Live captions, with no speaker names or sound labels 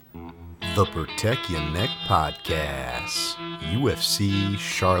The Protect Your Neck Podcast, UFC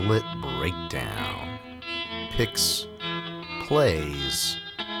Charlotte Breakdown, picks, plays,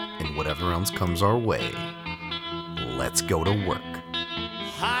 and whatever else comes our way. Let's go to work.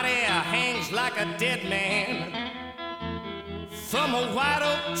 Hot air hangs like a dead man from a white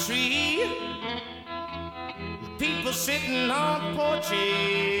oak tree. People sitting on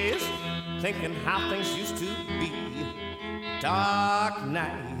porches thinking how things used to be. Dark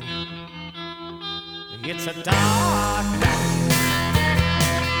night. It's a dark night.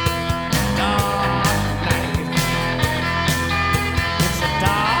 Dark night. It's a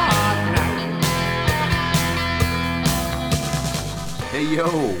dark night. Hey yo,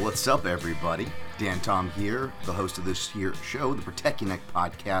 what's up everybody? Dan Tom here, the host of this here show, the Protect Your Neck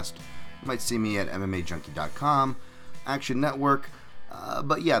Podcast. You might see me at MMAJunkie.com, Action Network.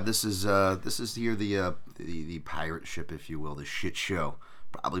 But yeah, this is here the pirate ship, if you will, the shit show.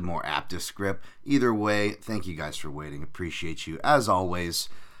 Probably more apt to script. Either way, thank you guys for waiting. Appreciate you as always.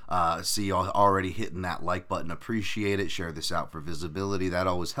 See y'all already hitting that like button. Appreciate it. Share this out for visibility. That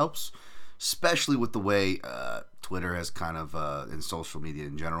always helps, especially with the way Twitter has kind of, and social media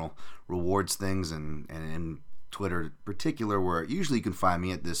in general, rewards things, and in Twitter in particular, where usually you can find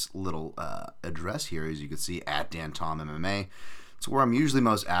me at this little address here, as you can see, at Dan Tom MMA. It's where I'm usually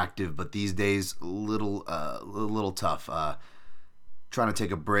most active, but these days a little tough. Trying to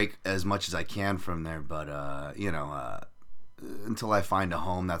take a break as much as I can from there, but until I find a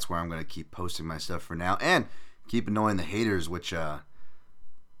home, that's where I'm going to keep posting my stuff for now, and keep annoying the haters, which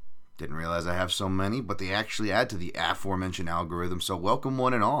didn't realize I have so many, but they actually add to the aforementioned algorithm. So welcome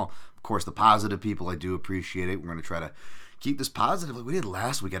one and all. Of course, the positive people, I do appreciate it. We're going to try to keep this positive like we did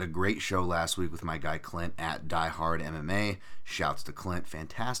last week. I had a great show last week with my guy Clint at Die Hard MMA. Shouts to Clint,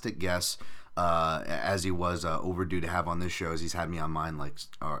 fantastic guest. As he was overdue to have on this show, as he's had me on mine,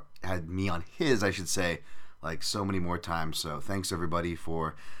 or had me on his, I should say, like so many more times. So thanks everybody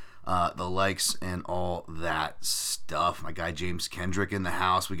for the likes and all that stuff. My guy James Kendrick in the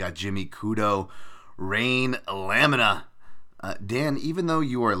house. We got Jimmy Kudo, Rain Lamina. Dan, even though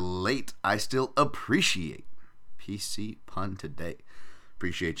you are late, I still appreciate. PC pun today.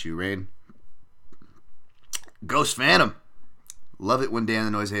 Appreciate you, Rain. Ghost Phantom. Love it when Dan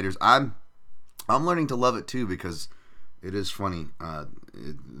the Noise Haters. I'm learning to love it too, because it is funny.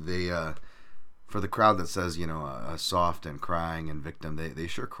 They for the crowd that says, soft and crying and victim, they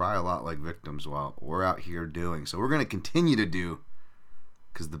sure cry a lot like victims while we're out here doing. So we're going to continue to do,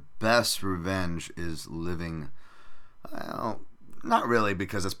 because the best revenge is living. Well, not really,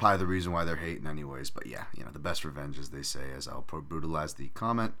 because that's probably the reason why they're hating anyways. But yeah, the best revenge, as they say, as I'll brutalize the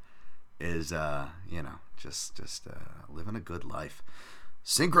comment, is just living a good life.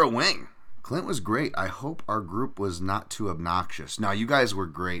 Synchro Wing. Clint was great. I hope our group was not too obnoxious. Now, you guys were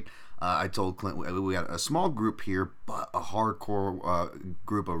great. I told Clint we had a small group here, but a hardcore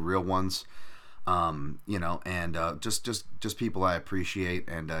group of real ones. And just people I appreciate.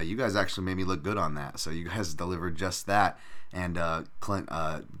 And you guys actually made me look good on that. So you guys delivered just that. And Clint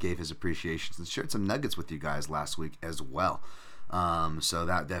gave his appreciations and shared some nuggets with you guys last week as well. So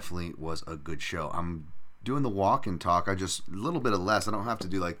that definitely was a good show. I'm doing the walk and talk. I just a little bit of less. I don't have to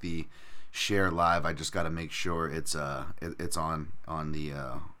do like the share live. I just got to make sure it's on the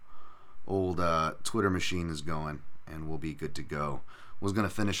old Twitter machine is going, and we'll be good to go. Was going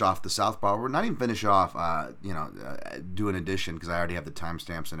to finish off the Southpaw. We're not even finish off, do an addition, because I already have the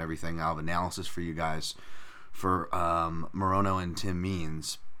timestamps and everything. I'll have analysis for you guys for Morono and Tim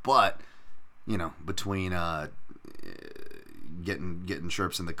Means. But, between getting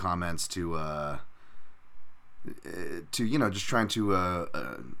chirps in the comments to just trying to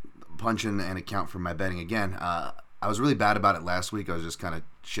punch in and account for my betting again. I was really bad about it last week. I was just kind of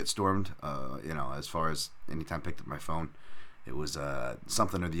shitstormed, as far as anytime I picked up my phone. It was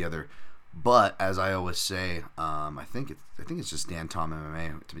something or the other. But as I always say, I think it's just Dan Tom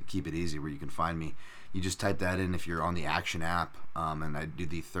MMA to keep it easy, where you can find me. You just type that in if you're on the Action app, and I do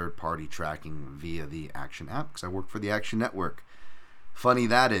the third-party tracking via the Action app, because I work for the Action Network. Funny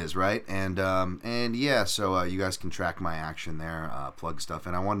that is, right? And yeah, so you guys can track my action there, plug stuff,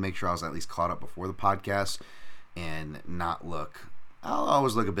 and I want to make sure I was at least caught up before the podcast and not look. I'll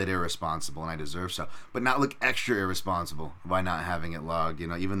always look a bit irresponsible, and I deserve so, but not look extra irresponsible by not having it logged.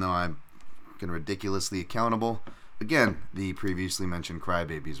 Even though I'm ridiculously accountable. Again, the previously mentioned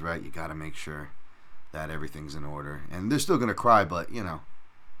crybabies, right? You got to make sure that everything's in order, and they're still gonna cry, but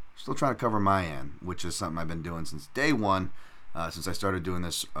still trying to cover my end, which is something I've been doing since day one. Since I started doing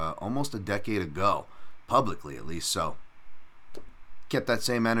this almost a decade ago, publicly at least. So, kept that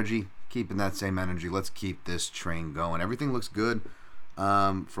same energy, keeping that same energy. Let's keep this train going. Everything looks good.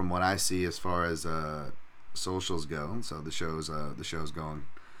 from what I see as far as socials go. So the show's going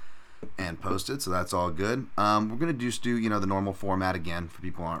and posted, so that's all good. We're gonna just do the normal format again for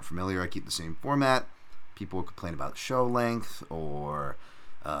people who aren't familiar. I keep the same format. People complain about show length or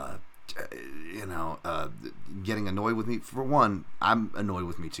getting annoyed with me. For one, I'm annoyed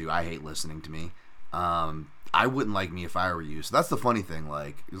with me too. I hate listening to me. I wouldn't like me if I were you. So that's the funny thing.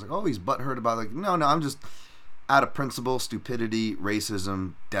 Like, he's like, oh, he's butthurt about it. Like, no, I'm just out of principle, stupidity,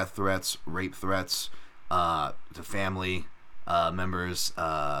 racism, death threats, rape threats, to family members,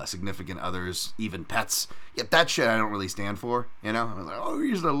 significant others, even pets. Yeah, that shit I don't really stand for. I was like, oh,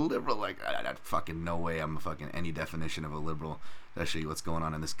 he's a liberal. Like, I fucking no way I'm a fucking any definition of a liberal. Especially what's going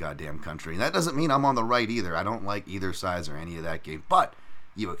on in this goddamn country. And that doesn't mean I'm on the right either. I don't like either sides or any of that game. But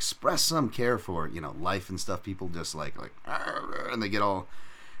you express some care for life and stuff. People just like and they get all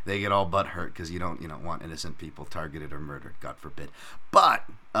butthurt because you don't want innocent people targeted or murdered, God forbid. But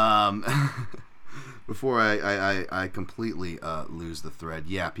before I completely lose the thread,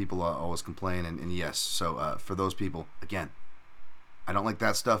 yeah, people always complain, and yes, so for those people, again, I don't like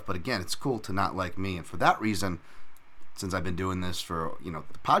that stuff, but again, it's cool to not like me, and for that reason, since I've been doing this for the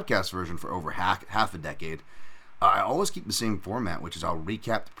podcast version for over half a decade, I always keep the same format, which is I'll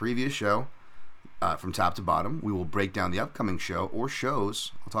recap the previous show from top to bottom. We will break down the upcoming show or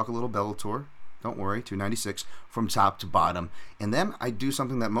shows. I'll talk a little Bellator. Don't worry, 296 from top to bottom. And then I do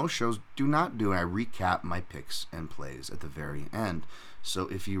something that most shows do not do. I recap my picks and plays at the very end. So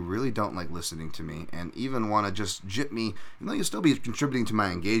if you really don't like listening to me and even want to just jip me, you'll still be contributing to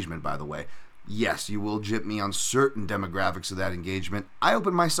my engagement, by the way. Yes, you will jip me on certain demographics of that engagement. I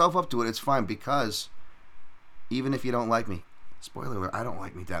open myself up to it. It's fine because even if you don't like me, spoiler alert, I don't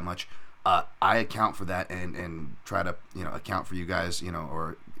like me that much. I account for that and try to account for you guys,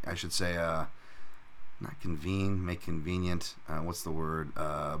 or I should say not make convenient. What's the word?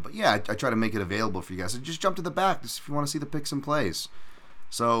 But yeah, I try to make it available for you guys. So just jump to the back just if you want to see the picks and plays.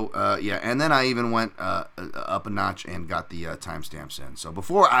 So yeah, and then I even went up a notch and got the timestamps in. So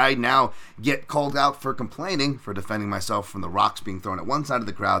before I now get called out for complaining, for defending myself from the rocks being thrown at one side of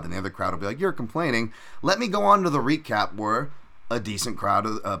the crowd, then the other crowd will be like, you're complaining. Let me go on to the recap where a decent crowd,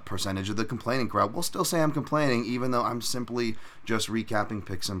 a percentage of the complaining crowd will still say I'm complaining, even though I'm simply just recapping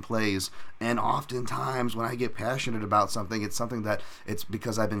picks and plays. And oftentimes when I get passionate about something, it's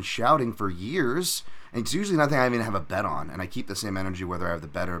because I've been shouting for years. And it's usually nothing I even have a bet on, and I keep the same energy whether I have the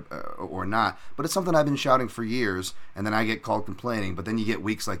bet or not. But it's something I've been shouting for years, and then I get called complaining. But then you get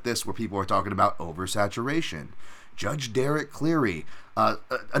weeks like this where people are talking about oversaturation. Judge Derek Cleary.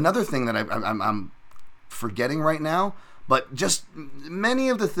 Another thing that I'm forgetting right now, but just many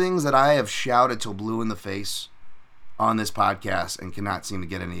of the things that I have shouted till blue in the face on this podcast and cannot seem to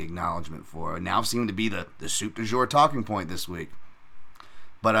get any acknowledgement for now seem to be the soup du jour talking point this week.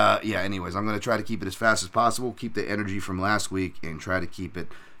 But yeah, anyways, I'm going to try to keep it as fast as possible, keep the energy from last week, and try to keep it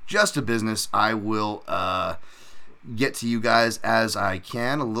just to business. I will get to you guys as I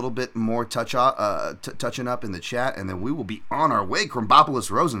can, a little bit more touching up in the chat, and then we will be on our way. Krombopolis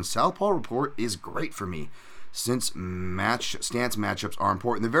Rosen, Southpaw Report is great for me, since stance matchups are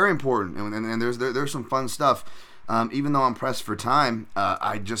important. They're very important, and there's some fun stuff. Even though I'm pressed for time,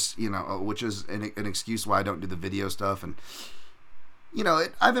 I just, which is an excuse why I don't do the video stuff, and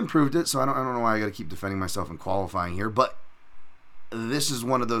I've improved it, so I don't know why I got to keep defending myself and qualifying here. But this is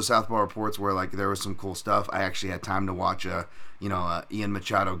one of those Southpaw reports where there was some cool stuff. I actually had time to watch Ian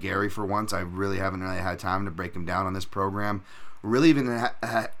Machado Gary for once. I really haven't had time to break him down on this program. Haven't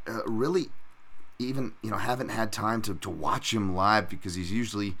had time to watch him live because he's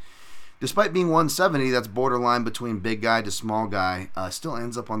usually, despite being 170, that's borderline between big guy to small guy, still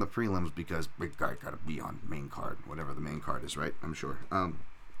ends up on the prelims because big guy got to be on main card, whatever the main card is, right? I'm sure.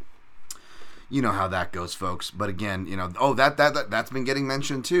 You know how that goes, folks. But again, that's been getting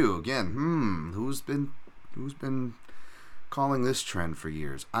mentioned too. Again, who's been calling this trend for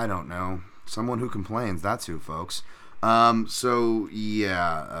years? I don't know. Someone who complains. That's who, folks. So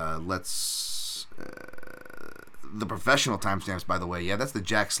yeah, let's. The professional timestamps, by the way. Yeah, that's the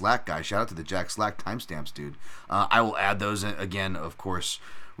Jack Slack guy. Shout out to the Jack Slack timestamps, dude. I will add those in, again, of course,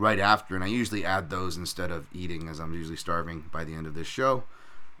 right after. And I usually add those instead of eating, as I'm usually starving by the end of this show.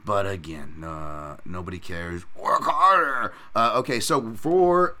 But again, nobody cares. Work harder. Okay, so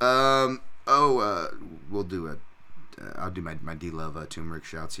for we'll do it. I'll do my D-Love turmeric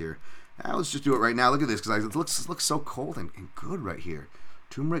shouts here. Let's just do it right now. Look at this, because it looks so cold and good right here.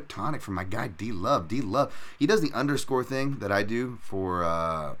 Turmeric tonic from my guy D-Love. D-Love. He does the underscore thing that I do for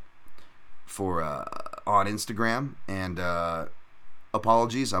on Instagram. And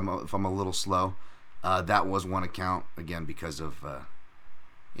apologies if I'm a little slow. That was one account, again, because of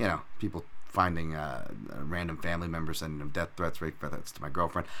people finding random family members sending them death threats, rape threats to my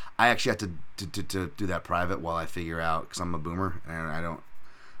girlfriend. I actually had to do that private while I figure out, because I'm a boomer and I don't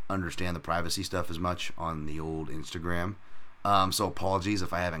understand the privacy stuff as much on the old Instagram. So apologies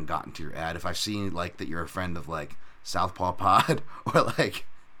if I haven't gotten to your ad. If I've seen like that you're a friend of like Southpaw Pod or like,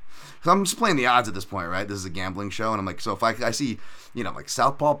 so I'm just playing the odds at this point, right? This is a gambling show, and I'm like, so if I see, like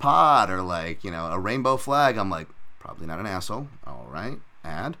Southpaw Pod or like, a rainbow flag, I'm like, probably not an asshole. All right,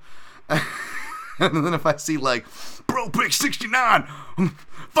 ad. And then if I see like Bro Pick 69,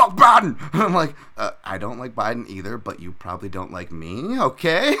 fuck Biden, I'm like, I don't like Biden either, but you probably don't like me,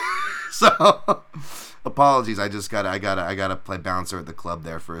 okay? So apologies, I gotta play bouncer at the club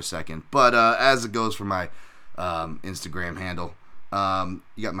there for a second. But as it goes for my Instagram handle,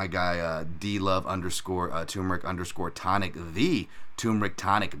 you got my guy DLove _ turmeric _ tonic, the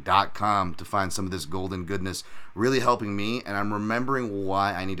turmeric.com, to find some of this golden goodness, really helping me, and I'm remembering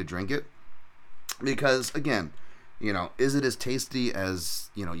why I need to drink it. Because again, is it as tasty as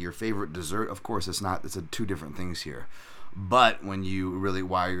your favorite dessert? Of course it's not. It's two different things here. But when you really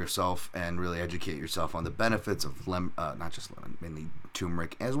wire yourself and really educate yourself on the benefits of not just lemon, mainly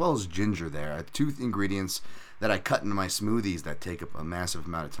turmeric, as well as ginger, there are two ingredients that I cut into my smoothies that take up a massive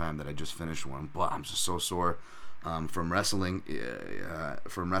amount of time. That I just finished one, but I'm just so sore from wrestling. I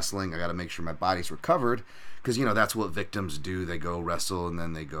got to make sure my body's recovered, because that's what victims do. They go wrestle and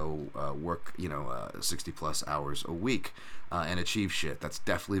then they go work 60 plus hours a week and achieve shit. That's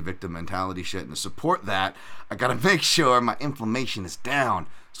definitely victim mentality shit, and to support that, I got to make sure my inflammation is down.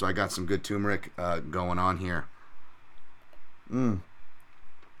 So I got some good turmeric going on here.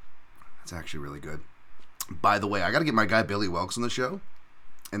 That's actually really good. By the way, I got to get my guy Billy Welks on the show,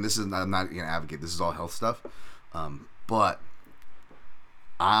 and I'm not going to advocate, this is all health stuff, but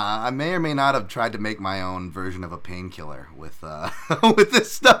I may or may not have tried to make my own version of a painkiller with with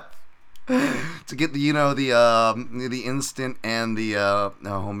this stuff to get the instant and the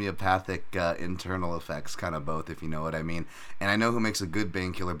homeopathic internal effects, kind of both, if you know what I mean. And I know who makes a good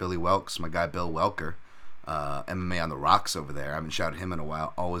painkiller, Billy Welks, my guy Bill Welker, MMA on the Rocks over there. I haven't shouted him in a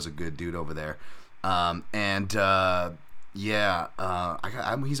while. Always a good dude over there. He's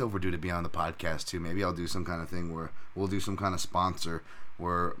overdue to be on the podcast too. Maybe I'll do some kind of thing where we'll do some kind of sponsor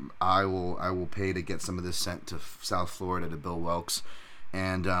where I will pay to get some of this sent to South Florida to Bill Welks,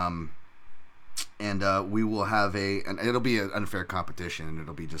 and we will have and it'll be an unfair competition, and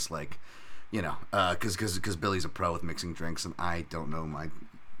it'll be just like, because Billy's a pro with mixing drinks, and I don't know my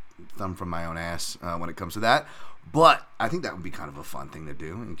thumb from my own ass when it comes to that. But I think that would be kind of a fun thing to do.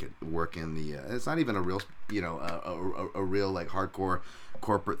 You could work in the. It's not even a real, a real like hardcore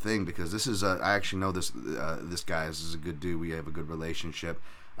corporate thing, because this is. I actually know this guy. This is a good dude. We have a good relationship.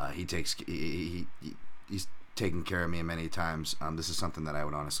 He's taken care of me many times. This is something that I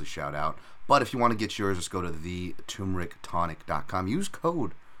would honestly shout out. But if you want to get yours, just go to theturmerictonic.com. Use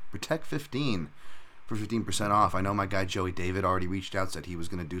code PROTECT15 for 15% off. I know my guy Joey David already reached out, said he was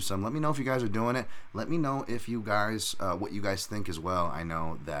going to do some. Let me know if you guys are doing it. Let me know if you guys, what you guys think as well. I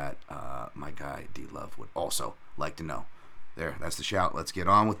know that my guy D-Love would also like to know. There, that's the shout. Let's get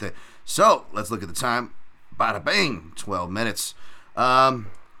on with it. So, let's look at the time. Bada bang, 12 minutes. We'll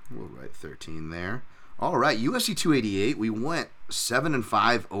write 13 there. All right, UFC 288. We went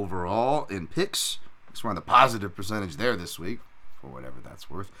 7-5 overall in picks. So we're on the positive percentage there this week, for whatever that's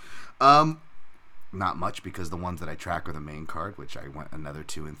worth. Not much, because the ones that I track are the main card, which I went another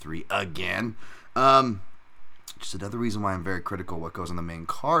 2-3 again. Just another reason why I'm very critical of what goes on the main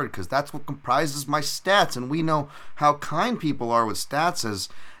card, because that's what comprises my stats, and we know how kind people are with stats. As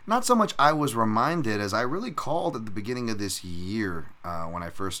not so much I was reminded, as I really called at the beginning of this year when I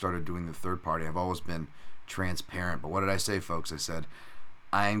first started doing the third party. I've always been transparent, but what did I say, folks? I said,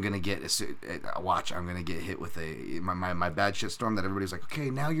 I'm going to get, I'm going to get hit with my bad shit storm that everybody's like, okay,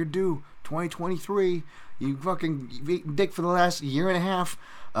 now you're due, 2023, you fucking eaten dick for the last year and a half,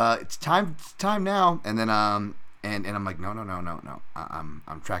 it's time now, and then, and I'm like, no,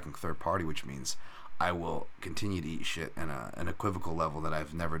 I'm tracking third party, which means I will continue to eat shit in an equivocal level that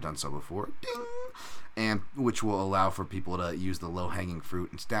I've never done so before, ding, and which will allow for people to use the low-hanging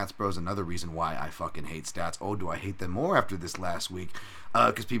fruit. And Stats Bros, another reason why I fucking hate stats. Oh, do I hate them more after this last week?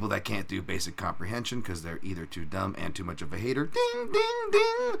 Because people that can't do basic comprehension, because they're either too dumb and too much of a hater, ding, ding,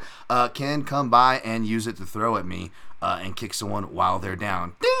 ding, can come by and use it to throw at me and kick someone while they're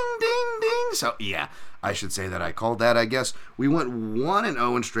down. Ding, ding, ding. So, yeah, I should say that I called that, I guess. We went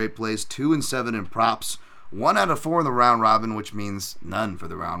 1-0 in straight plays, 2-7 in props, 1 out of 4 in the round robin, which means none for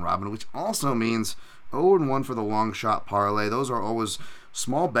the round robin, which also means 0-1 for the long shot parlay. Those are always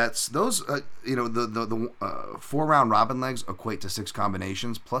small bets, those the 4-round robin legs equate to 6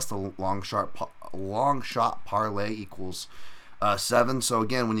 combinations plus the long shot parlay equals 7. So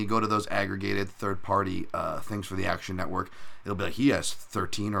again, when you go to those aggregated third party things for the Action Network, it'll be like he has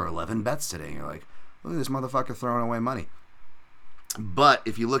 13 or 11 bets today, and you're like, look at this motherfucker throwing away money. But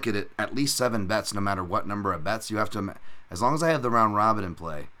if you look at it, at least 7 bets, no matter what number of bets you have to, as long as I have the round robin in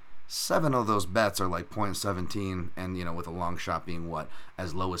play, 7 of those bets are like 0.17, and with a long shot being what,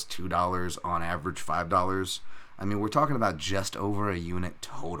 as low as $2 on average, $5. I mean, we're talking about just over a unit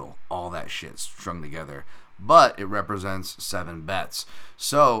total, all that shit strung together. But it represents 7 bets.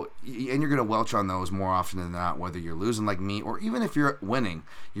 So, and you're going to welch on those more often than not, whether you're losing like me, or even if you're winning,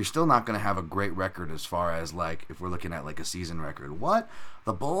 you're still not going to have a great record as far as like, if we're looking at like a season record. What?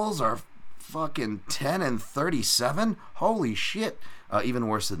 The Bulls are fucking 10-37? Holy shit. Even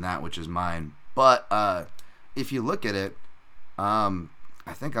worse than that, which is mine. But if you look at it, I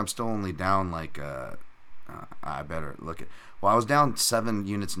think I'm still only down like, I better look at, well, I was down 7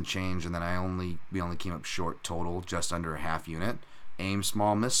 units and change, and then we only came up short total, just under a half unit. Aim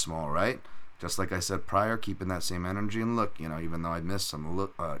small, miss small, right? Just like I said prior, keeping that same energy. And look, even though I missed some,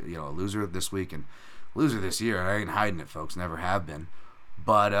 a loser this week and loser this year, I ain't hiding it, folks. Never have been.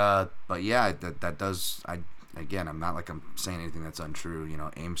 But yeah, that does. I'm not like I'm saying anything that's untrue.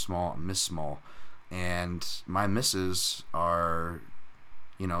 Aim small, miss small, and my misses are,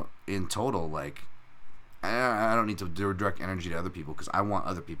 in total like. I don't need to direct energy to other people because I want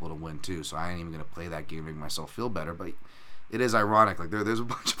other people to win too. So I ain't even going to play that game to make myself feel better. But it is ironic. Like there's a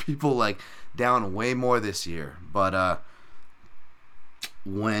bunch of people like down way more this year. But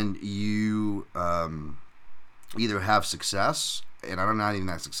when you either have success, and I'm not even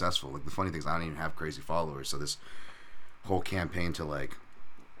that successful. Like the funny thing is I don't even have crazy followers. So this whole campaign to like,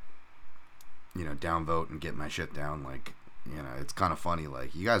 downvote and get my shit down, like, it's kind of funny.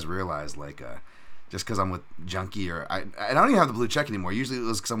 Like you guys realize like just because I'm with Junkie or I don't even have the blue check anymore. Usually it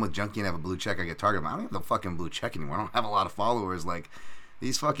was because I'm with Junkie and I have a blue check, I get targeted. I don't have the fucking blue check anymore. I don't have a lot of followers. Like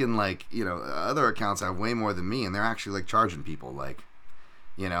these fucking like other accounts have way more than me, and they're actually like charging people. Like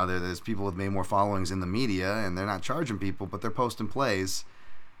there's people with way more followings in the media, and they're not charging people, but they're posting plays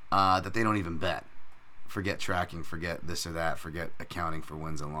that they don't even bet. Forget tracking, forget this or that, forget accounting for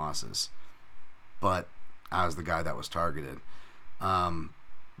wins and losses. But I was the guy that was targeted.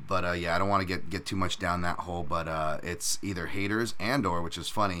 But yeah, I don't want to get too much down that hole, but it's either haters and/or, which is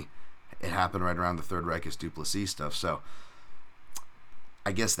funny, it happened right around the Third Reich's Duplessis stuff. So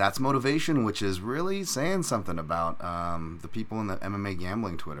I guess that's motivation, which is really saying something about the people in the MMA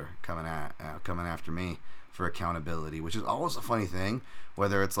gambling Twitter coming after me for accountability, which is always a funny thing.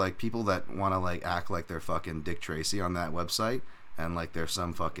 Whether it's like people that want to like act like they're fucking Dick Tracy on that website and like they're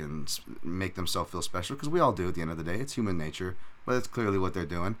some fucking make themselves feel special, because we all do at the end of the day. It's human nature. But it's clearly what they're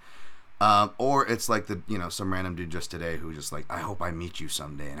doing. Or it's like some random dude just today who just like, I hope I meet you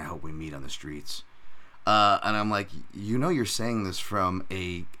someday and I hope we meet on the streets. And I'm like, you're saying this from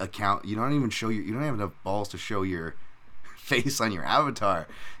a account. You don't have enough balls to show your face on your avatar.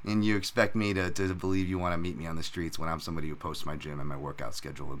 And you expect me to believe you want to meet me on the streets when I'm somebody who posts my gym and my workout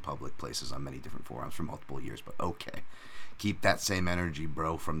schedule in public places on many different forums for multiple years. But okay. Keep that same energy,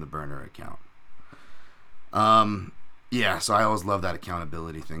 bro, from the burner account. Yeah, so I always love that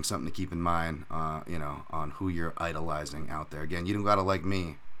accountability thing. Something to keep in mind, on who you're idolizing out there. Again, you don't gotta like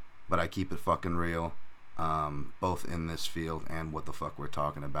me, but I keep it fucking real, both in this field and what the fuck we're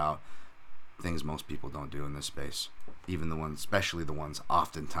talking about. Things most people don't do in this space, even the ones, especially the ones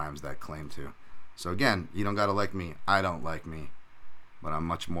oftentimes that claim to. So again, you don't gotta like me. I don't like me, but I'm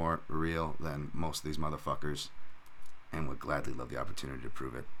much more real than most of these motherfuckers, and would gladly love the opportunity to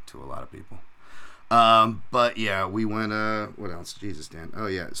prove it to a lot of people. But yeah, we went, what else? Jesus, Dan. Oh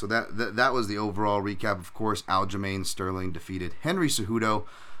yeah. So that was the overall recap. Of course, Aljamain Sterling defeated Henry Cejudo.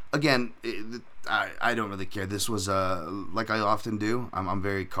 Again, I don't really care. This was, like I often do. I'm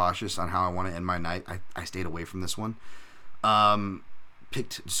very cautious on how I want to end my night. I stayed away from this one.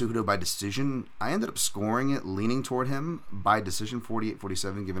 Picked Cejudo by decision. I ended up scoring it, leaning toward him by decision,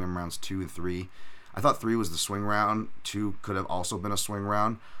 48-47, giving him rounds 2 and 3. I thought 3 was the swing round. 2 could have also been a swing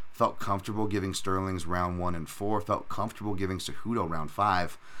round. Felt comfortable giving Sterling's round 1 and 4. Felt comfortable giving Cejudo round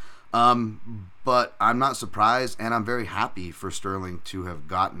 5. But I'm not surprised, and I'm very happy for Sterling to have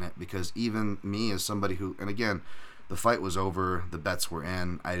gotten it, because even me as somebody who, and again, the fight was over, the bets were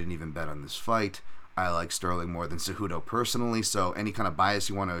in, I didn't even bet on this fight. I like Sterling more than Cejudo personally, so any kind of bias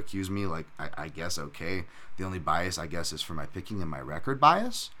you want to accuse me, like, I guess okay. The only bias, I guess, is for my picking and my record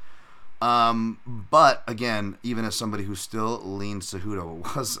bias. But again, even as somebody who still leans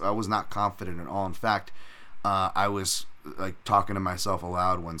Cejudo, I was not confident at all. In fact, I was like talking to myself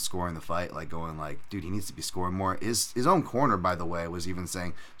aloud when scoring the fight, like going like, dude, he needs to be scoring more. His own corner, by the way, was even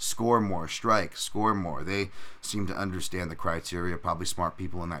saying, score more, strike, score more. They seem to understand the criteria. Probably smart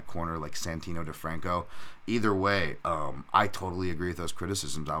people in that corner, like Santino DeFranco. Either way, I totally agree with those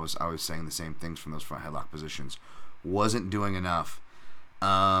criticisms. I was saying the same things from those front headlock positions. Wasn't doing enough.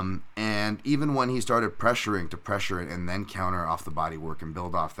 And even when he started pressuring to pressure it and then counter off the body work and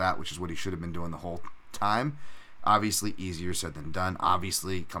build off that, which is what he should have been doing the whole time. Obviously, easier said than done.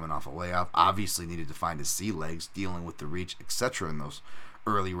 Obviously, coming off a layoff. Obviously, needed to find his sea legs, dealing with the reach, etc. in those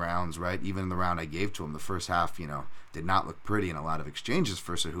early rounds, right? Even in the round I gave to him, the first half, did not look pretty in a lot of exchanges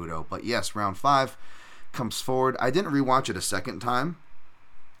for Cejudo. But yes, round 5 comes forward. I didn't rewatch it a second time,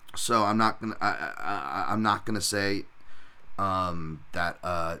 so I'm not gonna say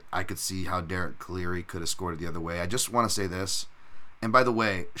that I could see how Derek Cleary could have scored it the other way. I just want to say this, and by the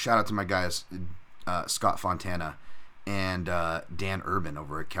way, shout out to my guys. Scott Fontana and Dan Urban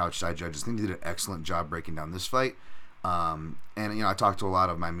over at Couchside Judges. I think they did an excellent job breaking down this fight. And I talked to a lot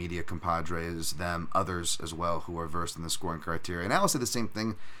of my media compadres, them, others as well, who are versed in the scoring criteria. And I always say the same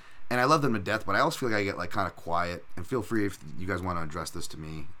thing, and I love them to death, but I always feel like I get like kind of quiet. And feel free if you guys want to address this to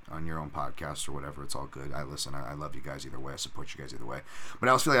me on your own podcast or whatever. It's all good. I listen. I love you guys either way. I support you guys either way. But I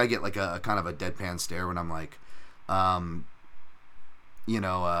always feel like I get like a kind of a deadpan stare when I'm like,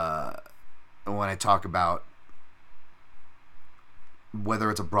 when I talk about whether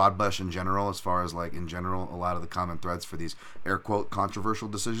it's a broad brush in general, as far as like in general, a lot of the common threads for these air quote controversial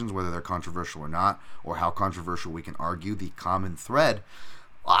decisions, whether they're controversial or not, or how controversial we can argue, the common thread,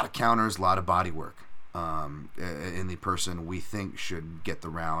 a lot of counters, a lot of body work in the person we think should get the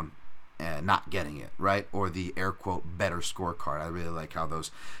round and not getting it, right? Or the air quote better scorecard. I really like how those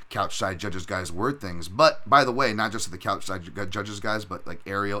Couchside Judges guys word things. But by the way, not just the Couchside Judges guys, but like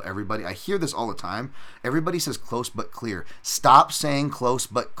Ariel, everybody. I hear this all the time. Everybody says close but clear. Stop saying close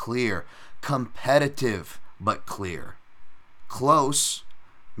but clear. Competitive but clear. Close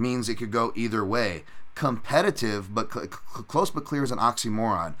means it could go either way. Competitive but close but clear is an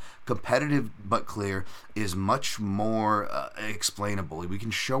oxymoron. Competitive but clear is much more explainable. We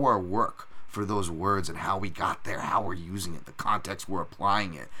can show our work for those words and how we got there, how we're using it, the context we're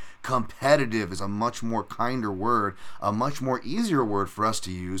applying it. Competitive is a much more kinder word, a much more easier word for us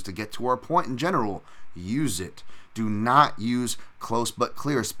to use to get to our point in general. Use it. Do not use close but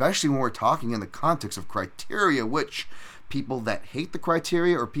clear, especially when we're talking in the context of criteria, which people that hate the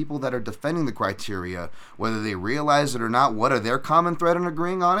criteria or people that are defending the criteria, whether they realize it or not, what are their common thread in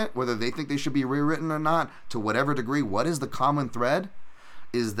agreeing on it, whether they think they should be rewritten or not, to whatever degree, what is the common thread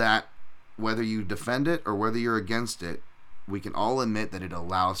is that whether you defend it or whether you're against it, we can all admit that it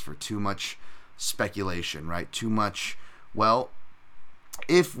allows for too much speculation, right? Too much, well,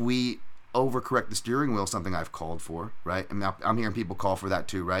 if we overcorrect the steering wheel, something I've called for, right? I mean, I'm hearing people call for that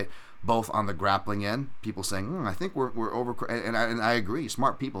too, right? Both on the grappling end, people saying, I think we're over, and I agree.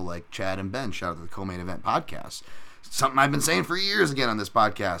 Smart people like Chad and Ben, shout out to the Co-Main Event podcast. Something I've been saying for years again on this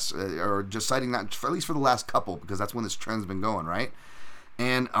podcast, or just citing that for, at least for the last couple, because that's when this trend's been going, right?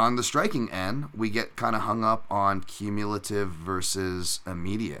 And on the striking end, we get kind of hung up on cumulative versus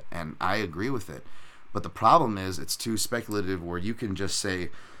immediate, and I agree with it. But the problem is it's too speculative where you can just say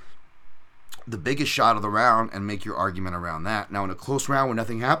the biggest shot of the round and make your argument around that. Now, in a close round where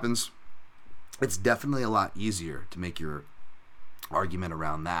nothing happens, it's definitely a lot easier to make your argument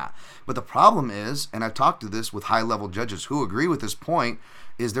around that. But the problem is, and I've talked to this with high-level judges who agree with this point,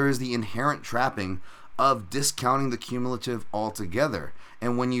 is there is the inherent trapping of discounting the cumulative altogether.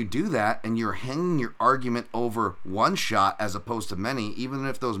 And when you do that and you're hanging your argument over one shot as opposed to many, even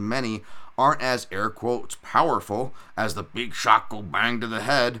if those many aren't as air quotes powerful as the big shot go bang to the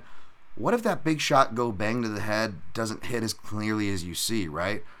head, what if that big shot go bang to the head doesn't hit as clearly as you see,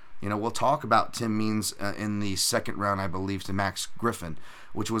 right? We'll talk about Tim Means in the second round, I believe, to Max Griffin,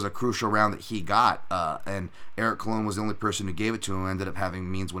 which was a crucial round that he got. And Eric Colon was the only person who gave it to him, ended up having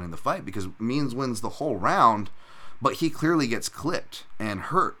Means winning the fight because Means wins the whole round, but he clearly gets clipped and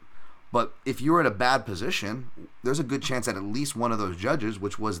hurt. But if you're in a bad position, there's a good chance that at least one of those judges,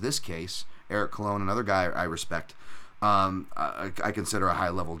 which was this case, Eric Colon, another guy I respect, I consider a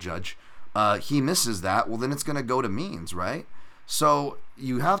high-level judge, he misses that, well, then it's going to go to Means, right? So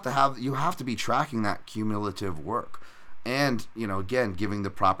you have to be tracking that cumulative work and, again, giving the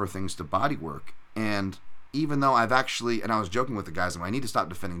proper things to body work. And even though I was joking with the guys, I need to stop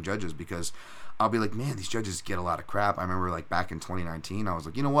defending judges because I'll be like, man, these judges get a lot of crap. I remember like back in 2019, I was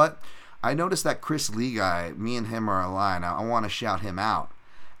like, you know what? I noticed that Chris Lee guy, me and him are aligned. I want to shout him out.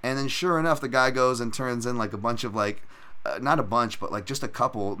 And then sure enough, the guy goes and turns in like a bunch of like not a bunch, but like just a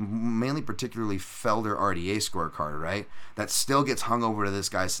couple, mainly particularly Felder RDA scorecard, right? That still gets hung over to this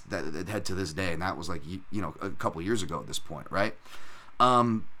guy's that head to this day, and that was like a couple years ago at this point, right?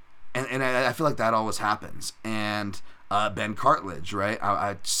 And I feel like that always happens. And Ben Cartledge, right?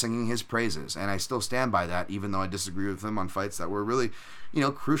 I singing his praises, and I still stand by that, even though I disagree with him on fights that were really,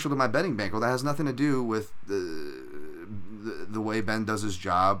 crucial to my betting bankroll. That has nothing to do with the way Ben does his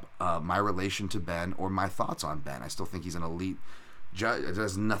job, my relation to Ben, or my thoughts on Ben. I still think he's an elite judge. It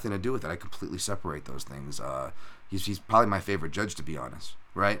has nothing to do with it. I completely separate those things. He's probably my favorite judge, to be honest,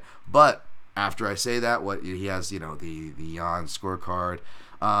 right? But after I say that, what he has, the Jan scorecard,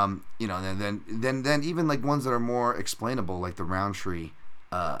 and then even like ones that are more explainable, like the Roundtree,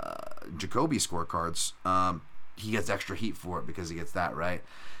 Jacoby scorecards, he gets extra heat for it because he gets that right.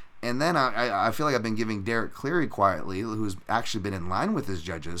 And then I feel like I've been giving Derek Cleary quietly, who's actually been in line with his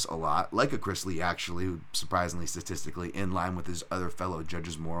judges a lot, like a Chris Lee actually, who surprisingly statistically in line with his other fellow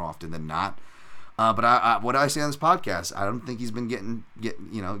judges more often than not. But what I say on this podcast, I don't think he's been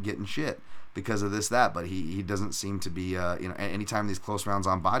getting shit because of that. But he doesn't seem to be anytime these close rounds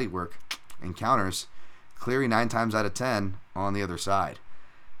on bodywork and counters, Cleary 9 times out of 10 on the other side,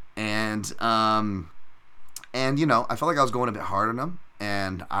 and I felt like I was going a bit hard on him.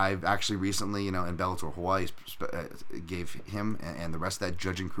 And I've actually recently, in Bellator Hawaii, gave him and the rest of that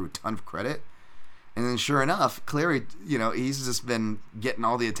judging crew a ton of credit. And then sure enough, Cleary, he's just been getting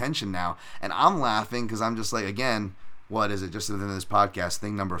all the attention now. And I'm laughing because I'm just like, again, what is it? Just within this podcast,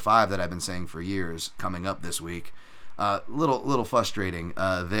 thing number 5 that I've been saying for years coming up this week. Little frustrating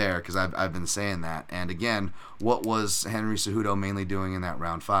there because I've been saying that. And again, what was Henry Cejudo mainly doing in that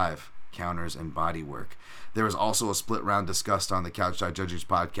round 5? Counters and body work. There was also a split round discussed on the Couchside Judges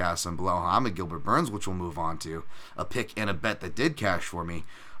podcast on Bilal Muhammad Gilbert Burns, which we'll move on to. A pick and a bet that did cash for me.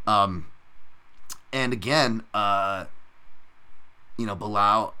 And again,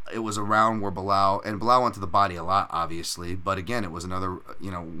 Bilal, it was a round where Bilal went to the body a lot, obviously. But again, it was another,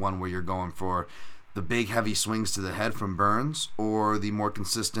 one where you're going for the big heavy swings to the head from Burns or the more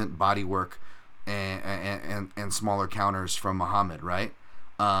consistent body work and smaller counters from Muhammad, right?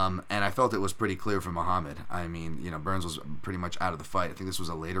 And I felt it was pretty clear for Muhammad. I mean, Burns was pretty much out of the fight. I think this was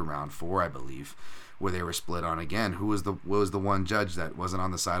a later round 4, I believe, where they were split on again. Who was the one judge that wasn't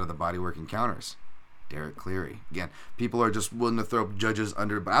on the side of the bodywork and counters? Derek Cleary. Again, people are just willing to throw judges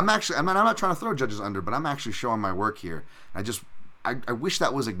under, but I'm not trying to throw judges under, but I'm actually showing my work here. I wish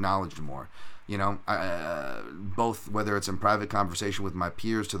that was acknowledged more. Both whether it's in private conversation with my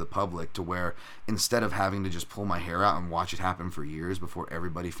peers to the public, to where instead of having to just pull my hair out and watch it happen for years before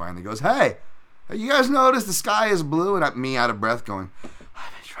everybody finally goes, hey, you guys notice the sky is blue? And me out of breath going,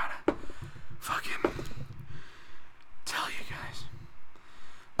 I've been trying to fucking tell you guys.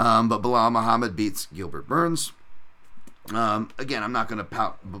 But Bilal Muhammad beats Gilbert Burns. Again, I'm not going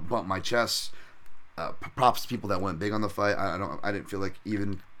to bump my chest. Props to people that went big on the fight. I didn't feel like,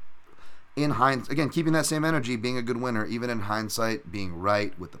 even in hindsight, again, keeping that same energy, being a good winner, even in hindsight, being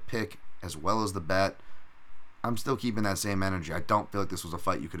right with the pick as well as the bet, I'm still keeping that same energy. I don't feel like this was a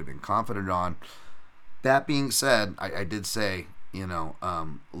fight you could have been confident on. That being said, I did say,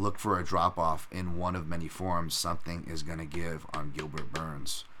 look for a drop-off in one of many forms. Something is going to give on Gilbert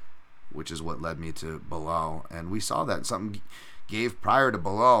Burns, which is what led me to Bilal. And we saw that something gave prior to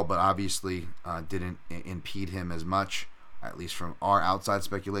Bilal, but obviously didn't impede him as much, at least from our outside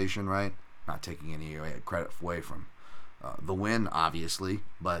speculation, right? Not taking any credit away from the win, obviously,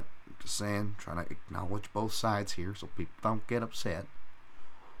 but just saying, trying to acknowledge both sides here so people don't get upset.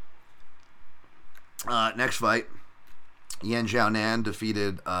 Next fight, Yan Xiaonan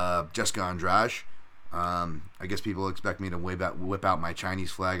defeated Jessica Andrade. I guess people expect me to whip out my Chinese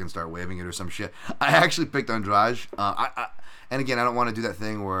flag and start waving it or some shit. I actually picked Andrade. And again, I don't want to do that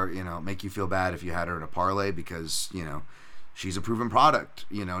thing where, make you feel bad if you had her in a parlay because, she's a proven product.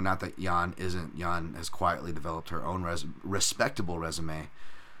 Not that Yan isn't. Yan has quietly developed her own respectable resume.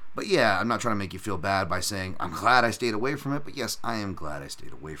 But yeah, I'm not trying to make you feel bad by saying I'm glad I stayed away from it. But yes, I am glad I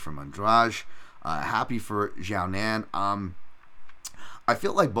stayed away from Andrade. Happy for Xiaonan. I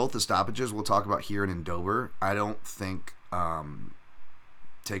feel like both the stoppages we'll talk about here and in Dover, I don't think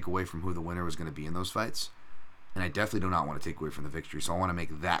take away from who the winner was going to be in those fights. And I definitely do not want to take away from the victory, so I want to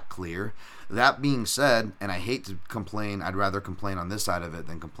make that clear. That being said, and I hate to complain, I'd rather complain on this side of it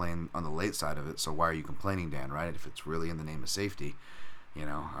than complain on the late side of it, so why are you complaining, Dan, right? If it's really in the name of safety,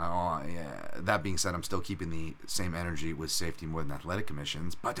 that being said, I'm still keeping the same energy with safety more than athletic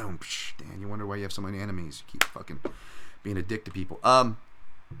commissions. But Dan, you wonder why you have so many enemies. You keep fucking being a dick to people.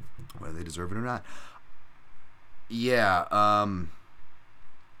 Whether they deserve it or not. Yeah,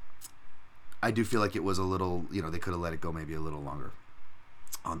 I do feel like it was a little, they could have let it go maybe a little longer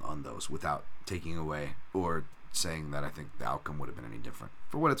on those without taking away or saying that I think the outcome would have been any different.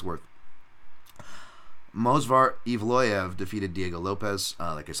 For what it's worth. Movsar Evloev defeated Diego Lopez.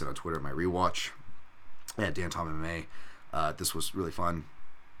 Like I said on Twitter, my rewatch at Dan Tom MMA. This was really fun.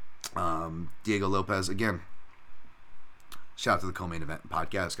 Diego Lopez, again, shout out to the Co-Main Event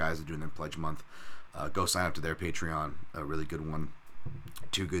podcast guys. They're doing their pledge month. Go sign up to their Patreon. A really good one.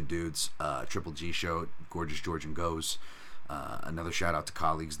 Two good dudes. Triple G show. Gorgeous Georgian Goes. Another shout out to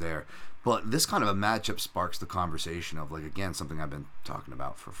colleagues there. But this kind of a matchup sparks the conversation of, like, again, something I've been talking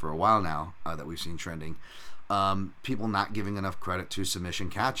about for a while now that we've seen trending. People not giving enough credit to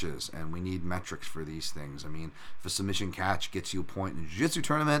submission catches, and we need metrics for these things. I mean, if a submission catch gets you a point in a jiu-jitsu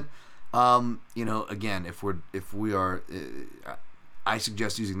tournament, again, if we are, I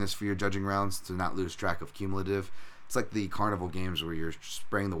suggest using this for your judging rounds to not lose track of cumulative. It's like the carnival games where you're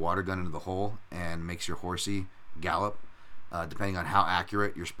spraying the water gun into the hole and makes your horsey gallop. Depending on how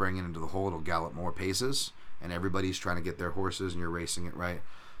accurate you're spraying it into the hole, it'll gallop more paces, and everybody's trying to get their horses, and you're racing it right.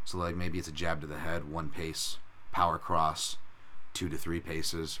 So, like, maybe it's a jab to the head, 1 pace, power cross, 2 to 3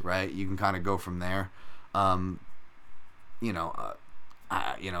 paces, right? You can kind of go from there. Maybe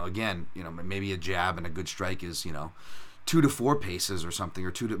a jab and a good strike is, 2 to 4 paces or something,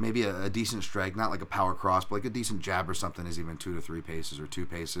 or maybe a decent strike, not like a power cross, but like a decent jab or something is even 2 to 3 paces or 2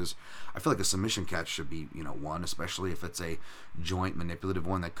 paces. I feel like a submission catch should be, 1, especially if it's a joint manipulative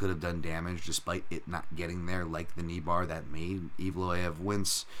one that could have done damage despite it not getting there, like the knee bar that made Evloev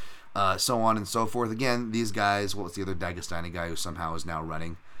wince, so on and so forth. Again, these guys, what's the other Dagestani guy who somehow is now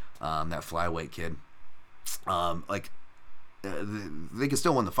running, that flyweight kid, they can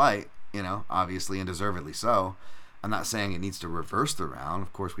still win the fight, obviously, and deservedly so. I'm not saying it needs to reverse the round.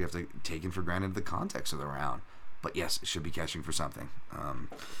 Of course, we have to take in for granted the context of the round. But yes, it should be catching for something.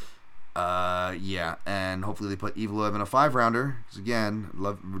 And hopefully they put Evloev in a 5-rounder. Because again,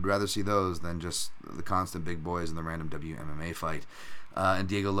 would rather see those than just the constant big boys in the random WMMA fight. And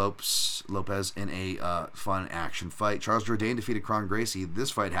Diego Lopez in a fun action fight. Charles Jourdain defeated Kron Gracie.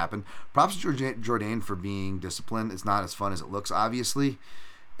 This fight happened. Props to Jourdain for being disciplined. It's not as fun as it looks, obviously.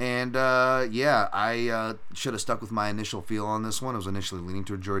 And, I should have stuck with my initial feel on this one. I was initially leaning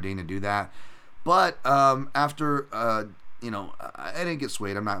toward Jourdain to do that. But after, I didn't get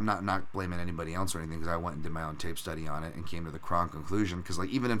swayed. I'm not blaming anybody else or anything because I went and did my own tape study on it and came to the Kron conclusion. Because, like,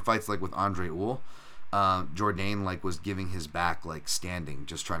 even in fights like with Andre Uhl, Jourdain, like, was giving his back, like, standing,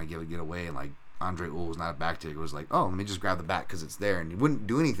 just trying to get away. And, like, Andre Uhl was not a back taker. It was like, oh, let me just grab the back because it's there. And he wouldn't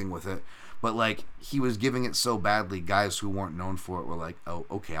do anything with it. But, like, he was giving it so badly, guys who weren't known for it were like, oh,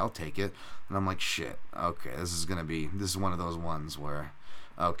 okay, I'll take it. And I'm like, shit, okay, this is one of those ones where,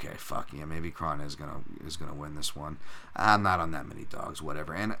 okay, fuck, yeah, maybe Kron is gonna win this one. I'm not on that many dogs,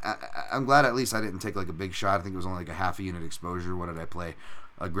 whatever. And I'm glad at least I didn't take, like, a big shot. I think it was only, like, a half a unit exposure. What did I play?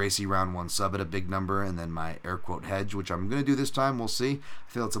 Gracie round 1 sub at a big number, and then my air quote hedge, which I'm going to do this time. We'll see.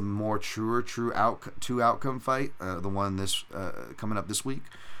 I feel it's a more true outcome fight, the one this coming up this week.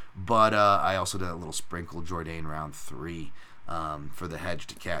 But I also did a little sprinkle Jourdain round 3 for the hedge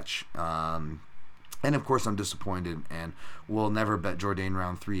to catch. And of course I'm disappointed and will never bet Jourdain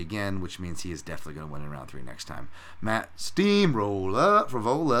round 3 again, which means he is definitely going to win in round 3 next time. Matt Steamroller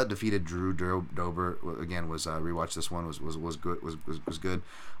Frivola defeated Drew Dober. Again, was rewatch this one was good.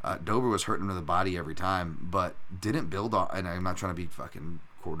 Dober was hurting him to the body every time, but didn't build on. And I'm not trying to be fucking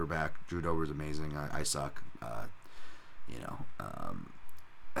quarterback. Drew Dober's amazing. I suck.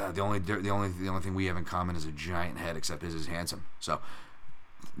 The only thing we have in common is a giant head, except his is handsome. So,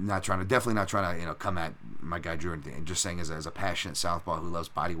 definitely not trying to come at my guy Drew or anything. Just saying, as a passionate southpaw who loves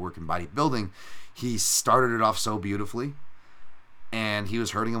body work and bodybuilding, he started it off so beautifully, and he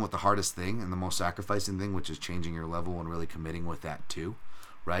was hurting him with the hardest thing and the most sacrificing thing, which is changing your level and really committing with that too,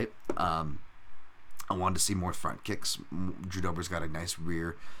 right? I wanted to see more front kicks. Drew Dober's got a nice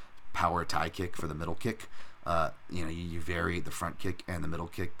rear power tie kick for the middle kick. You vary the front kick and the middle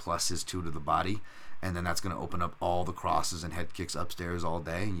kick plus his 2 to the body, and then that's going to open up all the crosses and head kicks upstairs all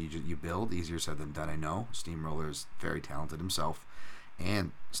day, and you build. Easier said than done, I know. Steamroller is very talented himself,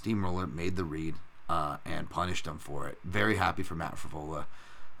 and Steamroller made the read and punished him for it. Very happy for Matt Frivola,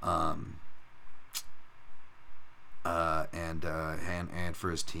 and for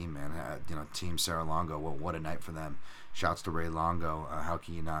his team, man. Team Sarah Longo. Well, what a night for them. Shouts to Ray Longo. How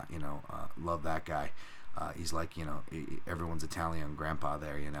can you not, love that guy? He's like, everyone's Italian grandpa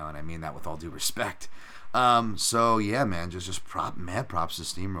there, and I mean that with all due respect. So yeah, man, just mad props to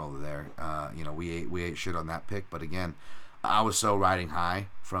Steamroller there. We ate shit on that pick, but again, I was so riding high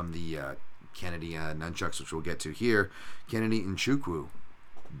from the Kennedy nunchucks, which we'll get to here. Kennedy and Chukwu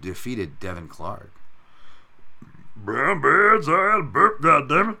defeated Devin Clark. Brown bears, I had a burp,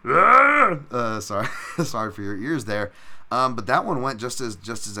 goddammit. Ah! Sorry for your ears there. But that one went just as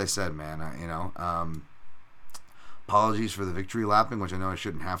I said, man. Apologies for the victory lapping, which I know I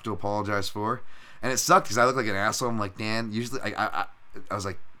shouldn't have to apologize for. And it sucked because I look like an asshole. I'm like, Dan, usually I was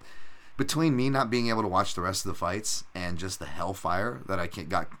like, between me not being able to watch the rest of the fights and just the hellfire that I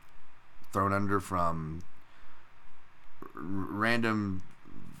got thrown under from random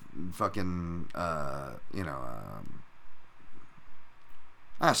fucking,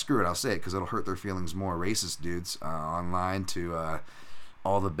 screw it, I'll say it because it'll hurt their feelings more. Racist dudes online to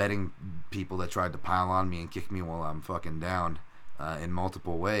all the betting people that tried to pile on me and kick me while I'm fucking down in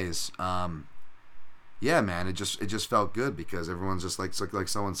multiple ways. Yeah, man, it just felt good because everyone's just like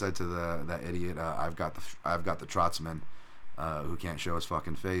someone said to that idiot, I've got the Trotsman who can't show his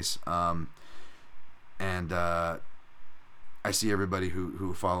fucking face. And I see everybody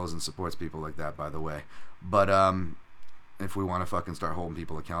who follows and supports people like that, by the way. But if we want to fucking start holding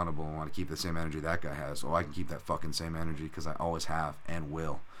people accountable and want to keep the same energy that guy has, I can keep that fucking same energy because I always have and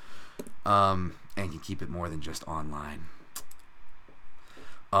will. And can keep it more than just online.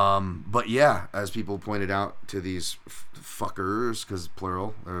 But yeah, as people pointed out to these fuckers, because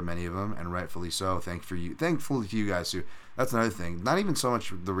plural, there are many of them, and rightfully so. Thankfully to you guys too. That's another thing. Not even so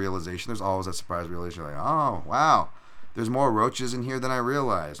much the realization. There's always that surprise realization, like, oh wow, there's more roaches in here than I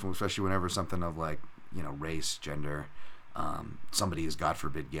realized. Especially whenever something of like, race, gender, somebody is God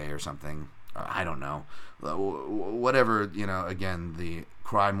forbid gay or something. I don't know, whatever. Again, the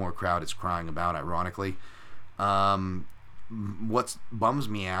cry more crowd is crying about. Ironically, what bums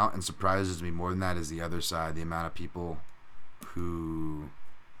me out and surprises me more than that is the other side. The amount of people who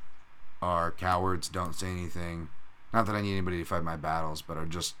are cowards, don't say anything. Not that I need anybody to fight my battles, but are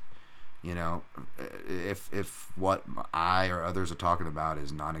just, if what I or others are talking about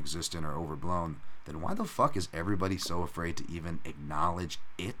is non-existent or overblown, then why the fuck is everybody so afraid to even acknowledge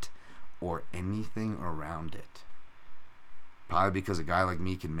it or anything around it? Probably because a guy like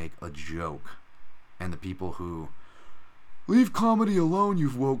me can make a joke, and the people who leave comedy alone, you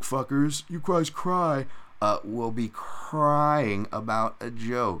woke fuckers, you guys cry, will be crying about a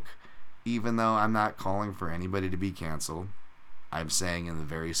joke. Even though I'm not calling for anybody to be canceled, I'm saying in the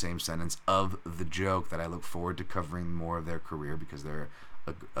very same sentence of the joke that I look forward to covering more of their career because they're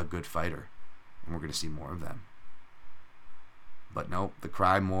a good fighter. And we're going to see more of them. But nope, the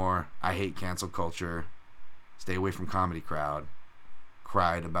cry more, I hate cancel culture, stay away from comedy crowd,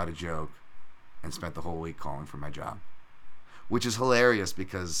 cried about a joke, and spent the whole week calling for my job. Which is hilarious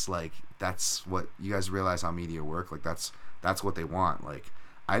because, like, that's what, you guys realize how media work? Like, that's what they want. Like,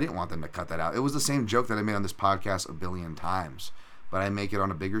 I didn't want them to cut that out. It was the same joke that I made on this podcast a billion times. But I make it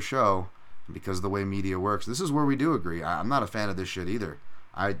on a bigger show because of the way media works. This is where we do agree. I'm not a fan of this shit either.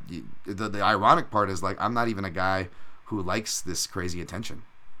 The ironic part is, like, I'm not even a guy who likes this crazy attention.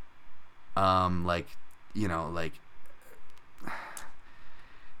 And yeah,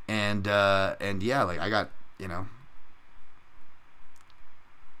 like, I got,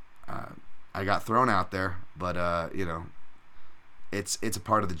 I got thrown out there, but it's a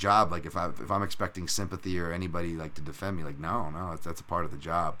part of the job. Like if I'm expecting sympathy or anybody like to defend me, like no, that's a part of the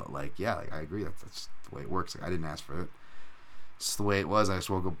job. But like, yeah, like I agree, that's the way it works. Like I didn't ask for it. It's the way it was. I just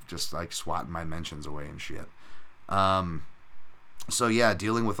woke up just like swatting my mentions away and shit. So yeah,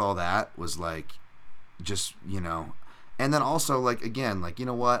 dealing with all that was like, just and then also like again, like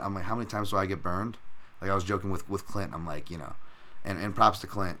what? I'm like, how many times do I get burned? Like I was joking with Clint. I'm like, And props to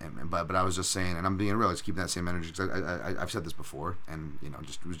Clint, but I was just saying, and I'm being real, just keeping that same energy, because I've said this before, and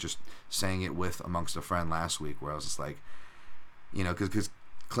was just saying it with amongst a friend last week, where I was just like, because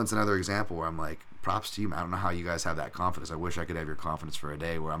Clint's another example where I'm like, props to you, man. I don't know how you guys have that confidence. I wish I could have your confidence for a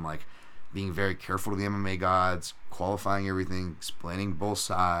day, where I'm like, being very careful to the MMA gods, qualifying everything, explaining both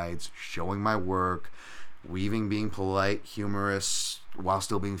sides, showing my work, weaving being polite, humorous, while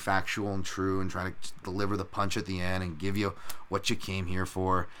still being factual and true, and trying to deliver the punch at the end and give you what you came here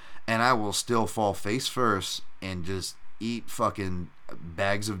for. And I will still fall face first and just eat fucking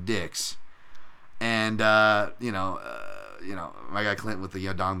bags of dicks. And my guy Clint with the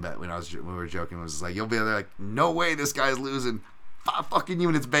Yadong bet when we were joking was like, you'll be there like, no way this guy's losing 5 fucking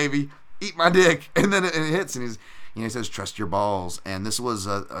units, baby. Eat my dick. And then it hits, and he says, trust your balls. And this was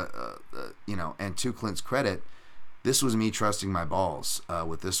and to Clint's credit, this was me trusting my balls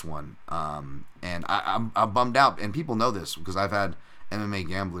with this one. And I'm bummed out. And people know this because I've had MMA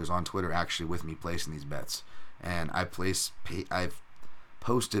gamblers on Twitter actually with me placing these bets. And I've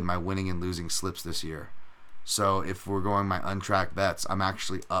posted my winning and losing slips this year. So if we're going my untracked bets, I'm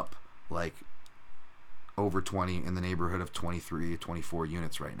actually up like over 20, in the neighborhood of 23, 24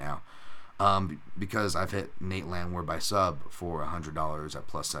 units right now. Because I've hit Nate Landwehr by sub for $100 at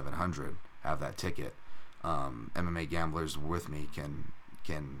plus 700. Have that ticket. MMA gamblers with me can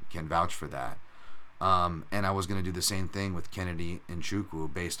vouch for that. And I was going to do the same thing with Kennedy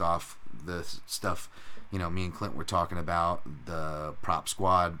Nchukwu based off the stuff, me and Clint were talking about, the prop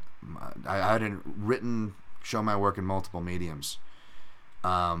squad. I hadn't show my work in multiple mediums.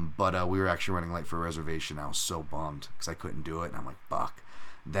 But we were actually running late for a reservation. I was so bummed because I couldn't do it. And I'm like, fuck.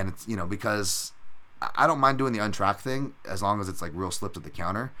 Then it's, because I don't mind doing the untracked thing as long as it's like real slipped at the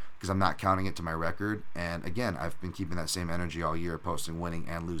counter, because I'm not counting it to my record. And again, I've been keeping that same energy all year, posting winning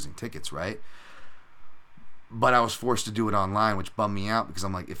and losing tickets, right? But I was forced to do it online, which bummed me out, because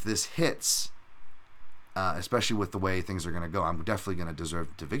I'm like, if this hits, especially with the way things are going to go, I'm definitely going to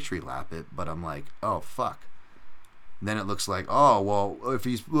deserve to victory lap it. But I'm like, oh, fuck. Then it looks like, oh, well, if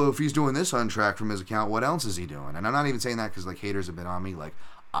he's doing this untracked from his account, what else is he doing? And I'm not even saying that because, like, haters have been on me. Like,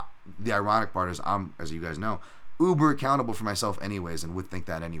 the ironic part is I'm, as you guys know, uber accountable for myself anyways, and would think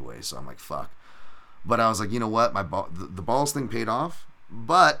that anyways. So I'm like, fuck. But I was like, you know what? The balls thing paid off,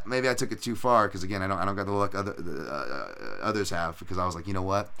 but maybe I took it too far, because again, I don't got the luck others have. Because I was like, you know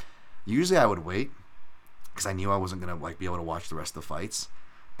what? Usually I would wait, because I knew I wasn't gonna like be able to watch the rest of the fights.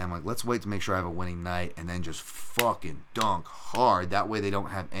 And I'm like, let's wait to make sure I have a winning night, and then just fucking dunk hard. That way they don't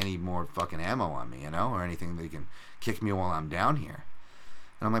have any more fucking ammo on me, or anything they can kick me while I'm down here.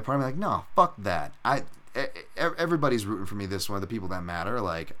 And I'm like, part of me like, no, fuck that. Everybody's rooting for me this one, the people that matter.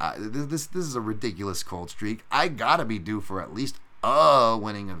 Like, this is a ridiculous cold streak. I gotta be due for at least a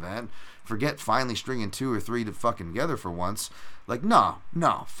winning event. Forget finally stringing 2 or 3 to fucking together for once. Like, no,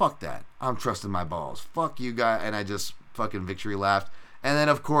 fuck that. I'm trusting my balls. Fuck you guys. And I just fucking victory laughed. And then,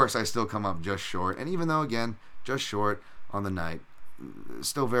 of course, I still come up just short. And even though, again, just short on the night,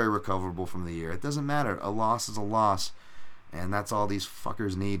 still very recoverable from the year. It doesn't matter. A loss is a loss. And that's all these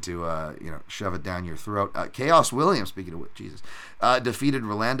fuckers need to, shove it down your throat. Chaos Williams, speaking of which, Jesus, defeated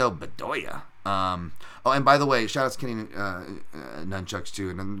Rolando Bedoya. And by the way, shout out to Kenny Nunchucks, too.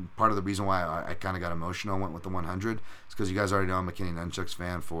 And then part of the reason why I kind of got emotional and went with the 100 is because you guys already know I'm a Kenny Nunchucks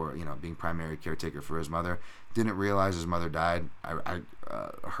fan for, being primary caretaker for his mother. Didn't realize his mother died. I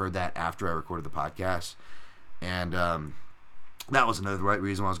heard that after I recorded the podcast. And that was another right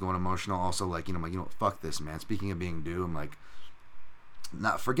reason why I was going emotional. Also, like, I'm like, fuck this, man. Speaking of being due, I'm like,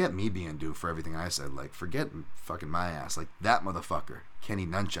 forget me being due for everything I said. Like, forget fucking my ass. Like, that motherfucker, Kenny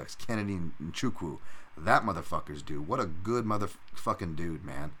Nunchucks, Kennedy Nchukwu, that motherfucker's due. What a good motherfucking dude,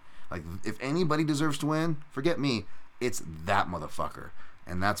 man. Like, if anybody deserves to win, forget me. It's that motherfucker.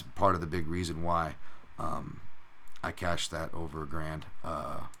 And that's part of the big reason why I cashed that over $1,000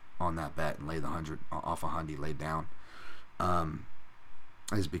 on that bet and laid the 100 off a hundy laid down.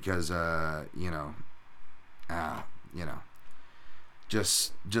 Is because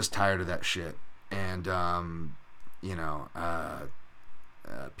just tired of that shit. And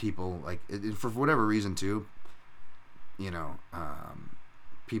people, like, for whatever reason too,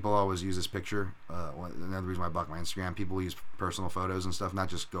 people always use this picture. Another reason why I block my Instagram, people use personal photos and stuff, not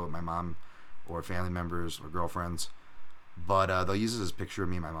just go with my mom or family members or girlfriends, but they'll use this as a picture of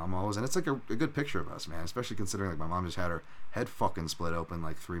me and my mom always, and it's like a good picture of us, man, especially considering like my mom just had her head fucking split open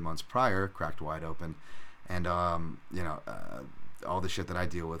like 3 months prior, cracked wide open, and all the shit that I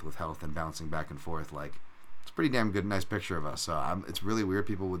deal with health and bouncing back and forth, like, it's a pretty damn good, nice picture of us. So it's really weird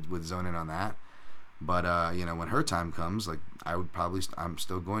people would zone in on that, but when her time comes, like, I'm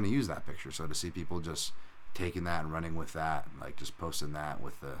still going to use that picture. So to see people just taking that and running with that, like just posting that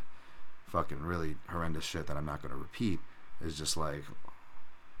with the fucking really horrendous shit that I'm not going to repeat, is just like,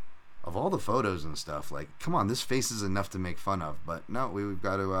 of all the photos and stuff, like, come on, this face is enough to make fun of. But no, we've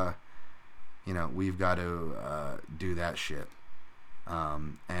got to do that shit.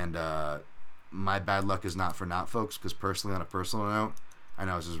 And my bad luck is not for not folks, because personally, on a personal note, I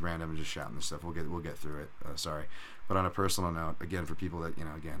know it's just random and just shouting this stuff. We'll get through it. Sorry, but on a personal note, again, for people that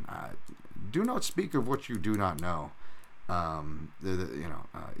do not speak of what you do not know.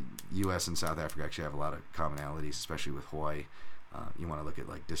 U.S. and South Africa actually have a lot of commonalities, especially with Hawaii. You want to look at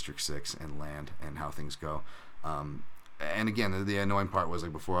like District 6 and land and how things go. And again, the annoying part was,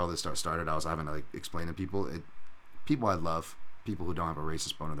 like, before all this started, I was having to like explain to people, people I love, people who don't have a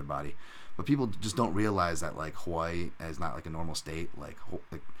racist bone in their body, but people just don't realize that, like, Hawaii is not like a normal state, like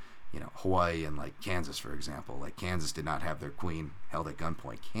Hawaii and like Kansas, for example. Like, Kansas did not have their queen held at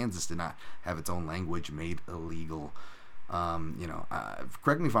gunpoint. Kansas did not have its own language made illegal.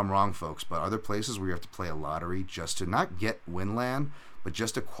 Correct me if I'm wrong, folks, but are there places where you have to play a lottery just to not win land, but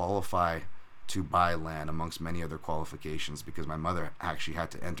just to qualify to buy land, amongst many other qualifications? Because my mother actually had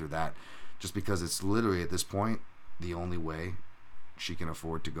to enter that just because it's literally, at this point, the only way she can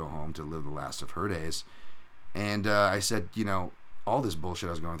afford to go home to live the last of her days. And I said, all this bullshit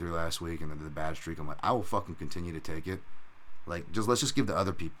I was going through last week and the bad streak, I'm like, I will fucking continue to take it. Like, let's just give the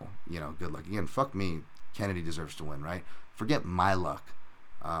other people, good luck. Again, fuck me. Kennedy deserves to win, right? Forget my luck.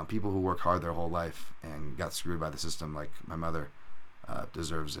 People who work hard their whole life and got screwed by the system, like my mother,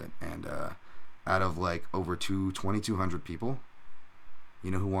 deserves it. And out of like over 2,200 people,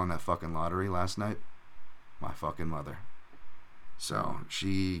 you know who won that fucking lottery last night? My fucking mother. So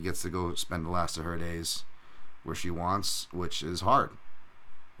she gets to go spend the last of her days where she wants, which is hard.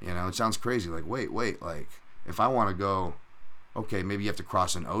 It sounds crazy. Like, wait, like, if I want to go, okay, maybe you have to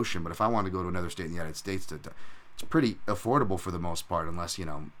cross an ocean, but if I want to go to another state in the United States, it's pretty affordable for the most part, unless,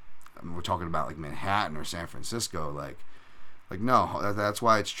 we're talking about like Manhattan or San Francisco. Like no, that's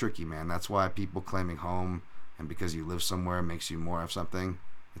why it's tricky, man. That's why people claiming home and because you live somewhere makes you more of something.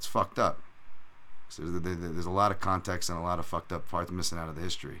 It's fucked up. So there's a lot of context and a lot of fucked up parts missing out of the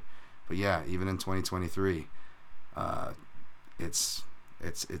history. But yeah, even in 2023, it's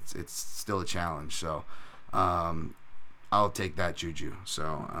still a challenge. So I'll take that, Juju.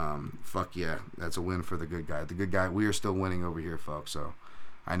 So fuck yeah, that's a win for the good guy. The good guy. We are still winning over here, folks. So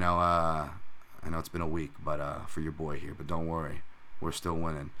I know it's been a week, but for your boy here. But don't worry, we're still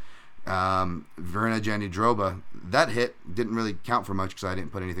winning. Verna Jandiroba, that hit didn't really count for much because I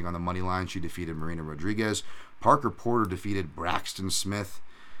didn't put anything on the money line. She defeated Marina Rodriguez. Parker Porter defeated Braxton Smith.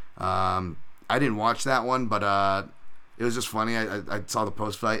 I didn't watch that one, but it was just funny. I saw the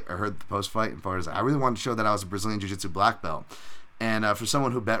post fight. I heard the post fight, and I really wanted to show that I was a Brazilian Jiu-Jitsu black belt. And for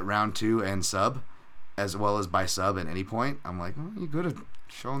someone who bet round 2 and sub, as well as by sub at any point, I'm like, you could have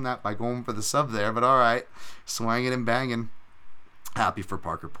shown that by going for the sub there, but all right, swinging and banging. Happy for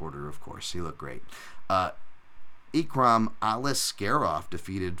Parker Porter, of course. He looked great. Ikram Aliskerov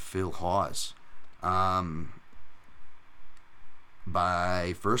defeated Phil Hawes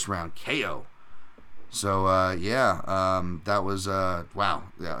by first round KO. So, that was, wow.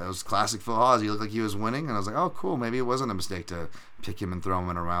 Yeah, it was classic Phil Hawes. He looked like he was winning, and I was like, oh, cool. Maybe it wasn't a mistake to pick him and throw him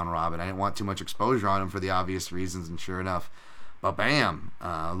in a round robin. I didn't want too much exposure on him for the obvious reasons, and sure enough, but bam.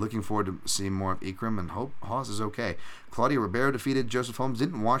 Looking forward to seeing more of Ikram, and hope Hawes is okay. Claudia Ribeiro defeated Joseph Holmes.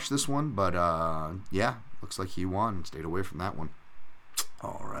 Didn't watch this one, but, looks like he won and stayed away from that one.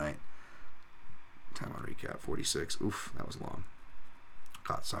 All right. Time on recap, 46. Oof, that was long.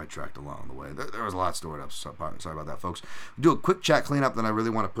 Got sidetracked along the way. There was a lot stored up. Sorry about that, folks. We'll do a quick chat cleanup, then I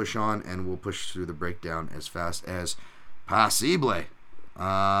really want to push on, and we'll push through the breakdown as fast as possible.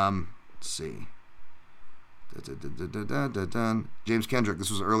 Let's see. James Kendrick,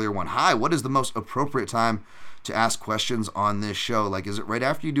 this was an earlier one. Hi, what is the most appropriate time to ask questions on this show? Like, is it right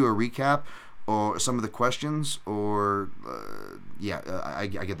after you do a recap or some of the questions? Or, I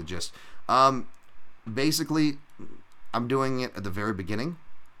get the gist. Basically, I'm doing it at the very beginning,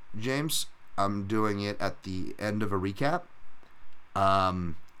 James. I'm doing it at the end of a recap.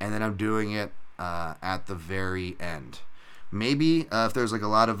 And then I'm doing it at the very end. Maybe if there's like a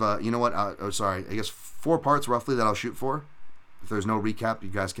lot of, you know what? I guess 4 parts roughly that I'll shoot for. If there's no recap, you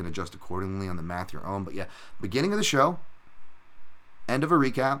guys can adjust accordingly on the math your own. But yeah, beginning of the show, end of a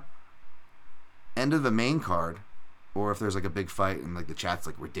recap, end of the main card, or if there's like a big fight and like the chat's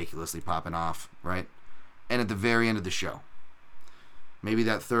like ridiculously popping off, right? And at the very end of the show. Maybe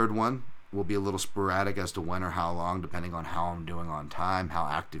that third one will be a little sporadic as to when or how long, depending on how I'm doing on time, how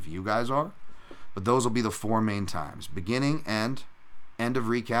active you guys are. But those will be the 4 main times. Beginning, end of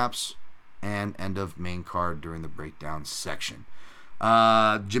recaps, and end of main card during the breakdown section.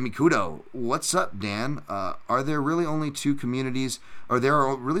 Jimmy Kudo, what's up, Dan? Are there really only 2 communities? There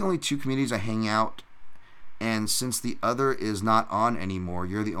are really only 2 communities I hang out, and since the other is not on anymore,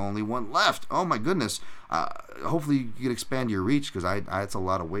 you're the only one left. Oh my goodness. Hopefully you can expand your reach, because it's a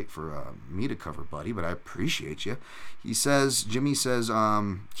lot of weight for me to cover, buddy, but I appreciate you. Jimmy says,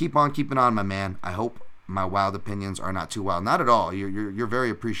 keep on keeping on, my man. I hope my wild opinions are not too wild. Not at all. You're very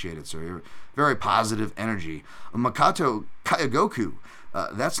appreciated, sir. You're very positive energy. Makoto Kayagoku,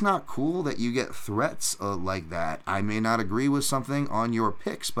 that's not cool that you get threats like that. I may not agree with something on your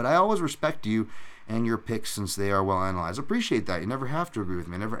picks, but I always respect you and your picks since they are well analyzed. Appreciate that. You never have to agree with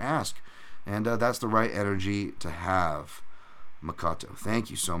me. I never ask. And that's the right energy to have. Makoto,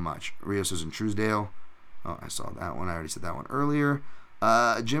 thank you so much. Rio says in Truesdale. Oh, I saw that one. I already said that one earlier.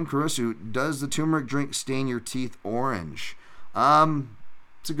 Jim Caruso, does the turmeric drink stain your teeth orange?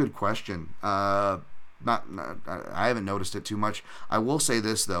 It's a good question. I haven't noticed it too much. I will say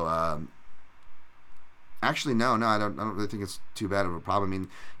this though. Actually, no, I don't really think it's too bad of a problem.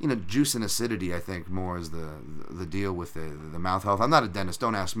 I mean, juice and acidity, I think more is the deal with the mouth health. I'm not a dentist,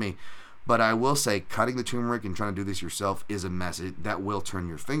 don't ask me, But I will say, cutting the turmeric and trying to do this yourself is a mess. That will turn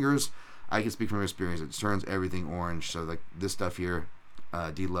your fingers. I can speak from experience. It turns everything orange. So like this stuff here,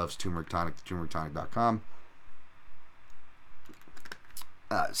 D loves turmeric tonic. TurmericTonic.com.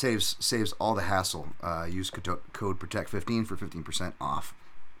 Saves all the hassle. Use code PROTECT15 for 15% off.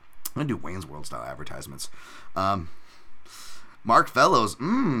 I'm gonna do Wayne's World style advertisements. Mark Fellows,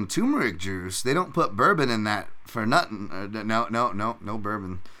 turmeric juice. They don't put bourbon in that for nothing. No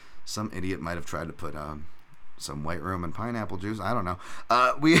bourbon. Some idiot might have tried to put some white rum and pineapple juice. I don't know.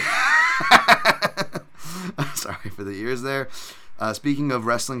 Sorry for the ears there. Speaking of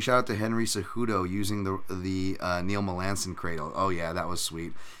wrestling, shout out to Henry Cejudo using the Neil Melanson cradle. Oh yeah, that was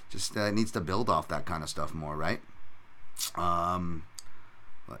sweet. Just needs to build off that kind of stuff more, right?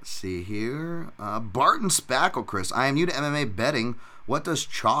 Let's see here. Barton Spackle, Chris. I am new to MMA betting. What does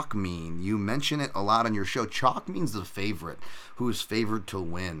chalk mean? You mention it a lot on your show. Chalk means the favorite, who is favored to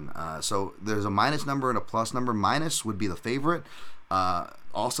win. So there's a minus number and a plus number. Minus would be the favorite.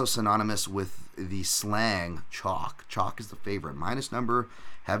 Also synonymous with the slang chalk. Chalk is the favorite. Minus number,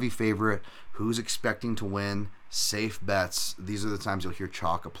 heavy favorite, who's expecting to win, safe bets. These are the times you'll hear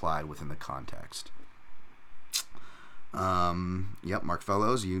chalk applied within the context. Yep, Mark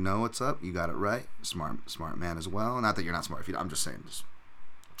Fellows, you know what's up. You got it right. Smart man as well. Not that you're not smart. I'm just saying,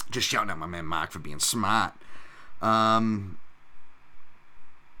 just shouting at my man Mark for being smart. Let's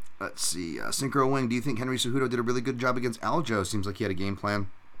see. Synchro Wing, do you think Henry Cejudo did a really good job against Aljo? Seems like he had a game plan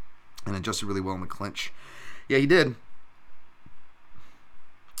and adjusted really well in the clinch. Yeah, he did.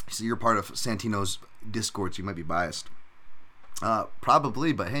 So you're part of Santino's Discord, so you might be biased.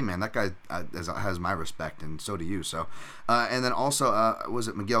 Probably, but hey, man, that guy has my respect, and so do you. So, and then also, was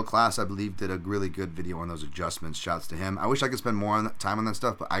it Miguel Class? I believe did a really good video on those adjustments. Shouts to him. I wish I could spend more time on that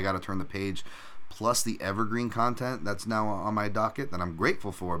stuff, but I got to turn the page. Plus the evergreen content that's now on my docket that I'm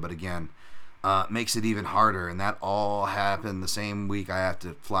grateful for, but again, makes it even harder. And that all happened the same week I have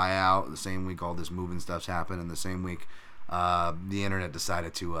to fly out. The same week all this moving stuff's happened, and the same week the internet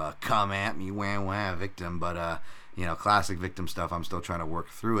decided to come at me, wham, victim, but. Classic victim stuff. I'm still trying to work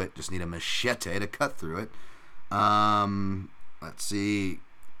through it. Just need a machete to cut through it. Let's see.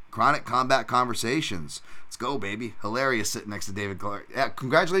 Chronic Combat Conversations. Let's go, baby. Hilarious sitting next to David Clark. Yeah,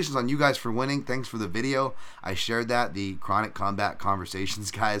 congratulations on you guys for winning. Thanks for the video. I shared that. The Chronic Combat Conversations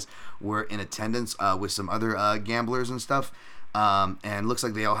guys were in attendance with some other gamblers and stuff. And looks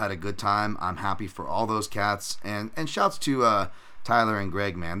like they all had a good time. I'm happy for all those cats. And shouts to Tyler and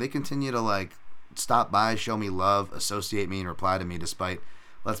Greg, man. They continue to stop by, show me love, associate me, and reply to me despite,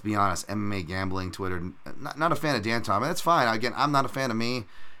 let's be honest, MMA gambling, Twitter. Not a fan of Dan Tom. That's fine. Again, I'm not a fan of me.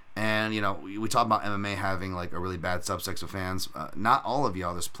 And, we talk about MMA having, a really bad subsex of fans. Not all of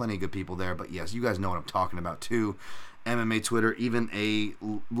y'all. There's plenty of good people there. But, yes, you guys know what I'm talking about, too. MMA Twitter, even a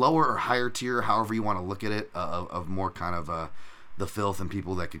lower or higher tier, however you want to look at it, of more kind of the filth and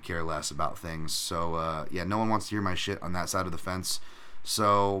people that could care less about things. So, no one wants to hear my shit on that side of the fence.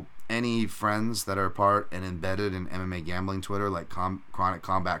 So any friends that are part and embedded in MMA gambling Twitter, like Chronic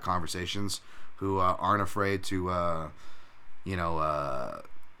Combat Conversations, who aren't afraid to,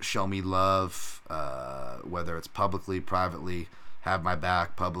 show me love, whether it's publicly, privately, have my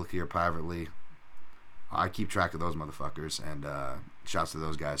back publicly or privately. I keep track of those motherfuckers, and shouts to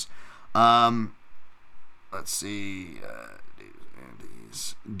those guys. Let's see.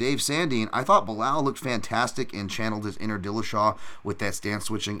 Dave Sandine, I thought Bilal looked fantastic and channeled his inner Dillashaw with that stance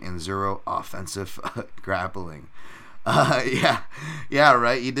switching and zero offensive grappling. Yeah,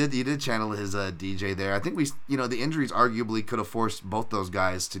 right. He did channel his DJ there. I think the injuries arguably could have forced both those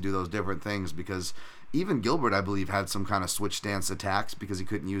guys to do those different things, because even Gilbert, I believe, had some kind of switch stance attacks because he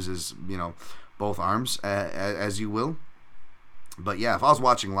couldn't use his, both arms, as you will. But yeah, if I was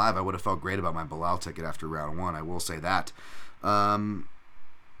watching live, I would have felt great about my Bilal ticket after round one. I will say that.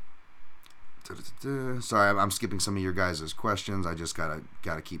 Sorry, I'm skipping some of your guys' questions. I just gotta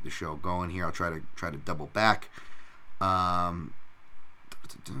keep the show going here. I'll try to double back. And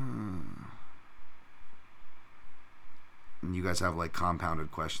you guys have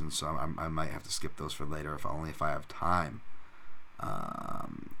compounded questions, so I might have to skip those for later if I have time.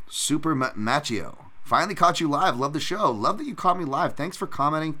 Super Machio, finally caught you live. Love the show. Love that you caught me live. Thanks for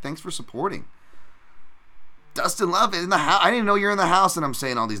commenting. Thanks for supporting. Dustin Love in the house. I didn't even know you're in the house, and I'm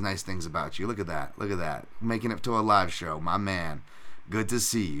saying all these nice things about you. Look at that. Making it to a live show, my man. Good to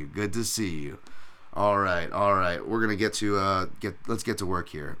see you. All right. We're gonna get to let's get to work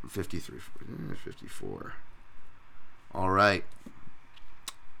here. 53, 54. All right.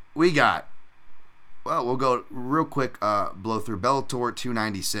 We'll go real quick. Blow through Bellator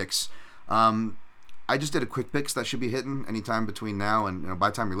 296. I just did a quick picks that should be hitting anytime between now and by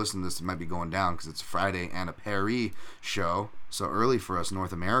the time you're listening to this, it might be going down because it's Friday and a Paris show, so early for us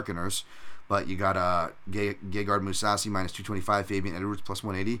North Americaners. But you got Gegard Mousasi minus 225, Fabian Edwards plus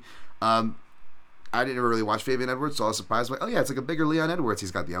 180. I didn't really watch Fabian Edwards, so I was surprised. Like, oh yeah, it's like a bigger Leon Edwards.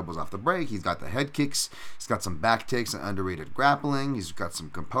 He's got the elbows off the break. He's got the head kicks. He's got some back takes and underrated grappling. He's got some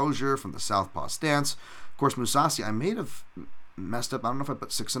composure from the southpaw stance. Of course, Mousasi, I may have messed up. I don't know if I put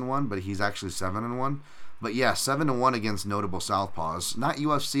 6-1, but he's actually 7-1. But yeah, 7-1 against notable southpaws. Not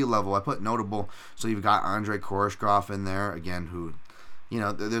UFC level. I put notable. So you've got Andrei Koreshkov in there again, who.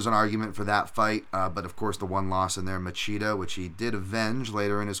 There's an argument for that fight, but of course the one loss in there, Machida, which he did avenge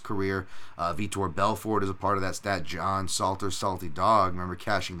later in his career. Vitor Belfort is a part of that stat. John Salter, Salty Dog, remember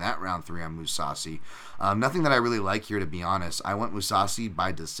cashing that round 3 on Mousasi. Nothing that I really like here, to be honest. I went Mousasi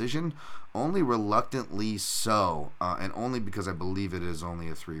by decision, only reluctantly so, and only because I believe it is only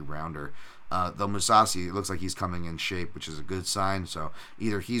a 3-rounder. Though Mousasi, it looks like he's coming in shape, which is a good sign. So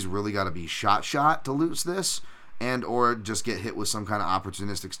either he's really got to be shot to lose this, and or just get hit with some kind of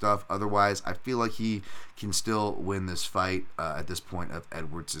opportunistic stuff. Otherwise, I feel like he can still win this fight at this point of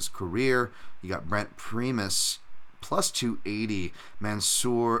Edwards' career. You got Brent Primus plus 280,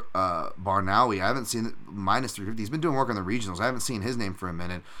 Mansour Barnawi. I haven't seen it, minus 350. He's been doing work on the regionals. I haven't seen his name for a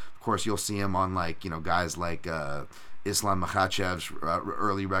minute. Of course, you'll see him on guys like Islam Makhachev's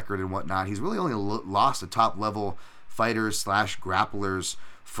early record and whatnot. He's really only lost to top level fighters / grapplers.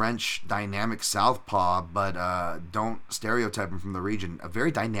 French dynamic southpaw, but don't stereotype him from the region. A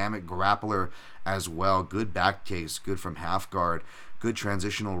very dynamic grappler as well. Good back case, good from half guard, good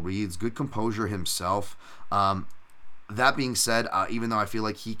transitional reads, good composure himself. That being said, even though I feel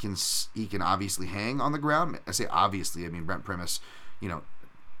like he can obviously hang on the ground. I say obviously, I mean Brent Primus,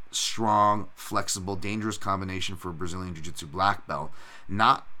 strong, flexible, dangerous combination for a Brazilian Jiu-Jitsu black belt.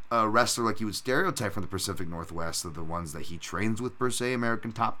 Not a wrestler like you would stereotype from the Pacific Northwest, of the ones that he trains with, per se,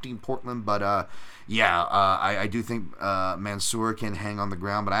 American Top Team Portland. But I do think Mansour can hang on the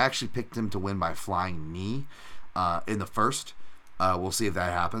ground, but I actually picked him to win by flying knee in the first. We'll see if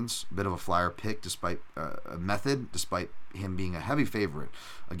that happens. A bit of a flyer pick, despite him being a heavy favorite.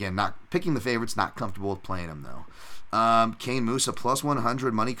 Again, not picking the favorites, not comfortable with playing him though. Kane Musa plus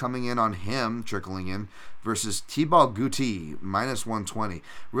 100, money coming in on him, trickling in, versus Tibal Guti minus 120.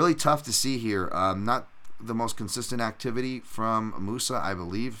 Really tough to see here. Not the most consistent activity from Musa, I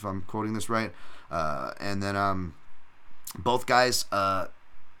believe, if I'm quoting this right. And then both guys,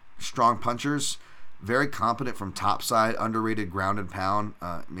 strong punchers, very competent from top side, underrated ground and pound.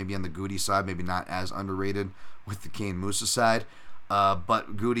 Maybe on the Guti side, maybe not as underrated with the Kane Musa side.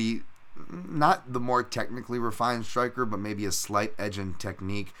 But Guti, not the more technically refined striker, but maybe a slight edge in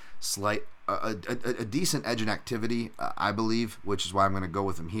technique, a decent edge in activity, I believe, which is why I'm going to go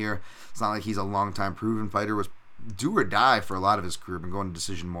with him here. It's not like he's a long-time proven fighter, was do or die for a lot of his career, been going to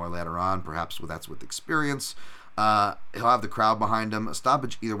decision more later on, perhaps that's with experience. He'll have the crowd behind him. A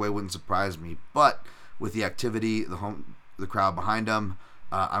stoppage either way wouldn't surprise me, but with the activity, the crowd behind him,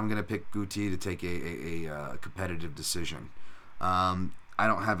 I'm going to pick Guti to take a competitive decision. I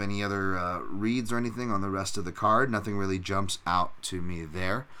don't have any other reads or anything on the rest of the card. Nothing really jumps out to me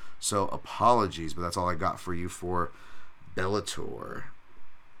there. So apologies, but that's all I got for you for Bellator.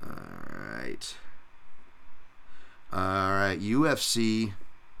 Alright, UFC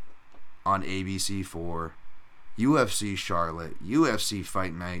on ABC4. UFC Charlotte. UFC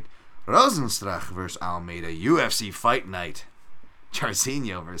Fight Night. Rosenstruck versus Almeida. UFC Fight Night.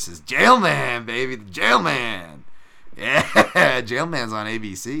 Jairzinho versus Jailman, baby. The Jailman. Yeah, Jailman's on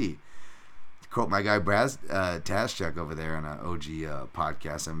ABC. To quote my guy Brad Taszczuk over there on an OG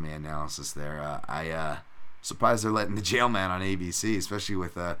podcast MMA analysis there. I surprised they're letting the Jailman on ABC, especially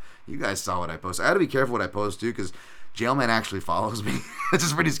with you guys saw what I posted. I had to be careful what I post too, because Jailman actually follows me. It's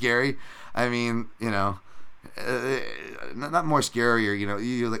just pretty scary. I mean, not more scarier.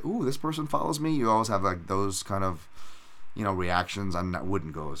 You're like, ooh, this person follows me. You always have like those kind of reactions.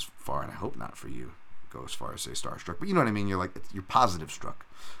 Wouldn't go as far, and I hope not for you, go as far as say starstruck, but you know what I mean. You're like, you're positive struck.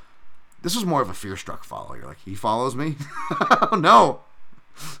 This was more of a fear struck follow. You're like, he follows me. Oh no,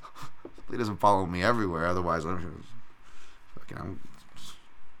 he doesn't follow me everywhere. Otherwise, I'm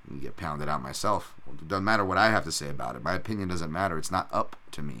get pounded out myself. Well, it doesn't matter what I have to say about it. My opinion doesn't matter. It's not up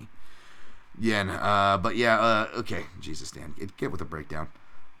to me. Okay. Jesus, Dan, get with the breakdown.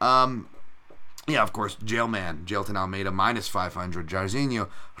 Of course, Jailton Almeida minus 500. Jairzinho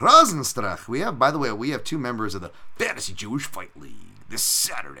Rosenstruck. We have two members of the Fantasy Jewish Fight League this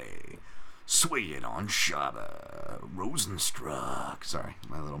Saturday. Swaying on Shabbat. Rosenstruck. Sorry,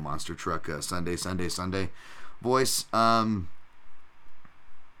 my little monster truck Sunday voice.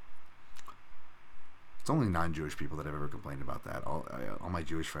 It's only non-Jewish people that have ever complained about that. All my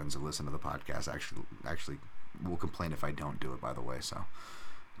Jewish friends who listen to the podcast actually will complain if I don't do it, by the way. So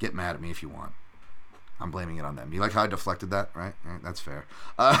get mad at me if you want. I'm blaming it on them. You like how I deflected that, right? That's fair.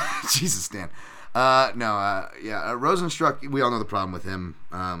 Jesus, Dan. Rosenstruck, we all know the problem with him.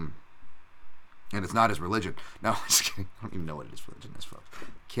 And it's not his religion. No, I'm just kidding. I don't even know what his religion is, folks.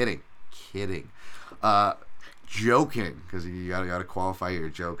 Kidding. Joking, because you gotta qualify your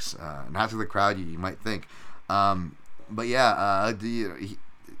jokes. Not to the crowd you might think. We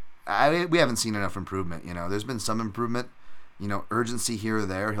haven't seen enough improvement. There's been some improvement. Urgency here or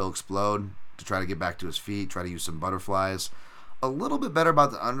there. He'll explode to try to get back to his feet, try to use some butterflies. A little bit better about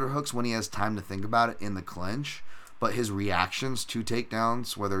the underhooks when he has time to think about it in the clinch. But his reactions to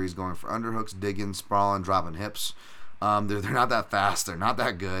takedowns, whether he's going for underhooks, digging, sprawling, dropping hips, they're not that fast. They're not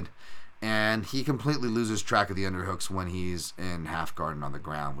that good. And he completely loses track of the underhooks when he's in half guard and on the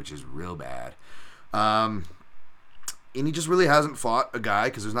ground, which is real bad. And he just really hasn't fought a guy,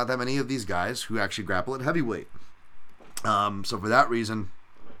 because there's not that many of these guys who actually grapple at heavyweight. So for that reason,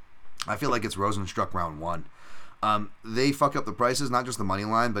 I feel like it's Rosenstruck round 1. They fuck up the prices, not just the money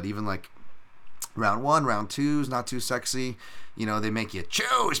line, but even like round 1, round 2 is not too sexy. They make you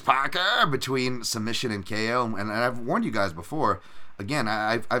choose, Parker, between submission and KO. And I've warned you guys before. Again,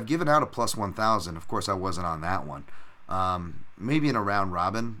 I've given out a plus 1,000. Of course, I wasn't on that one. Maybe in a round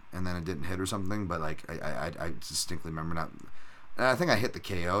robin, and then it didn't hit or something. But like I distinctly remember not. And I think I hit the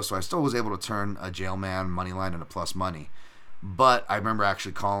KO, so I still was able to turn a jailman money line into plus money. But I remember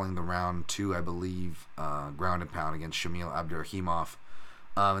actually calling the round 2, I believe, ground and pound against Shamil Abdurrahimov,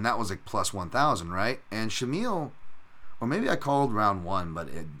 and that was like plus 1,000, right? And Shamil, or maybe I called round 1, but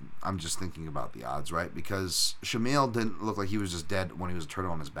I'm just thinking about the odds, right? Because Shamil didn't look like he was just dead when he was a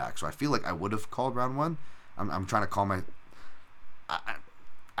turtle on his back. So I feel like I would have called round 1. I'm trying to call my...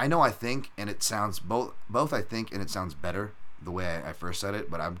 I know I think, and it sounds... Both I think, and it sounds better the way I first said it,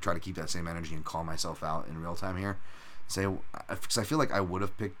 but I'm trying to keep that same energy and call myself out in real time here. Because I feel like I would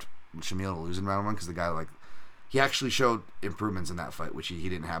have picked Shamil to lose in round 1, because the guy, like... He actually showed improvements in that fight, which he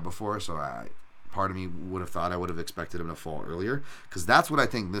didn't have before, so part of me would have thought I would have expected him to fall earlier, because that's what I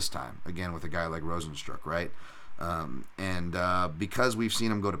think this time, again, with a guy like Rosenstruck, right? Because we've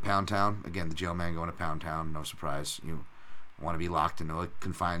seen him go to Pound Town, again, the jailman going to Pound Town, no surprise. You want to be locked into a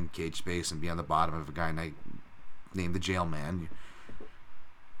confined cage space and be on the bottom of a guy named the jailman.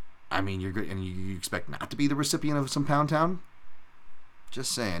 You're good, and you expect not to be the recipient of some Pound Town?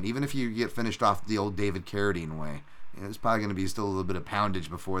 Just saying, even if you get finished off the old David Carradine way, there's probably going to be still a little bit of poundage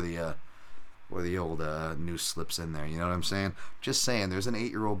before the old noose slips in there. You know what I'm saying? Just saying, there's an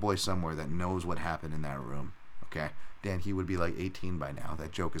 8-year-old boy somewhere that knows what happened in that room. Okay? Dan, he would be like 18 by now.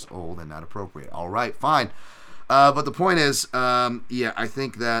 That joke is old and not appropriate. All right, fine. But the point is, I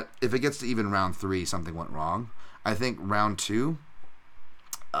think that if it gets to even round 3, something went wrong. I think round 2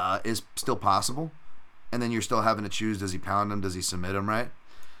 is still possible. And then you're still having to choose, does he pound him, does he submit him, right?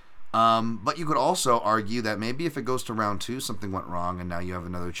 But you could also argue that maybe if it goes to round 2, something went wrong, and now you have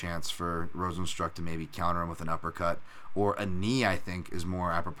another chance for Rosenstruck to maybe counter him with an uppercut. Or a knee, I think, is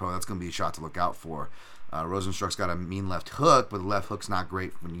more apropos. That's going to be a shot to look out for. Rosenstruck's got a mean left hook, but the left hook's not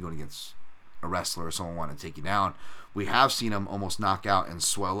great when you're going against a wrestler or someone wanting to take you down. We have seen him almost knock out and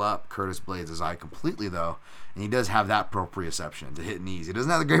swell up Curtis Blades' eye completely, though. And he does have that proprioception to hit knees. He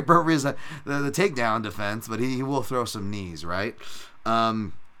doesn't have the great proprioception, the takedown defense, but he will throw some knees, right?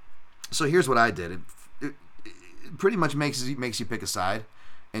 So here's what I did. It pretty much makes you pick a side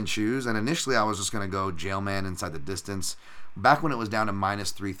and choose. And initially I was just going to go jailman inside the distance. Back when it was down to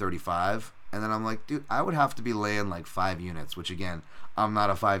minus 335. And then I'm like, dude, I would have to be laying like 5 units, which again, I'm not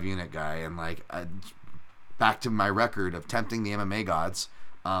a 5-unit guy. And like, back to my record of tempting the MMA gods.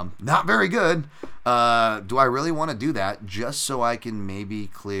 Not very good. Do I really want to do that just so I can maybe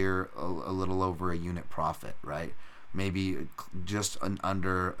clear a little over a unit profit, right? Maybe just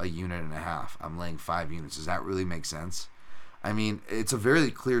under a unit and a half. I'm laying 5 units. Does that really make sense? I mean, it's a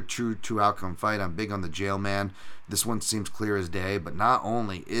very clear, true outcome fight. I'm big on the jailman. This one seems clear as day, but not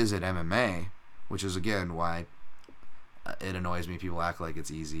only is it MMA, which is again why it annoys me. People act like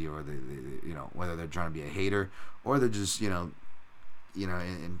it's easy, or they whether they're trying to be a hater or they're just winning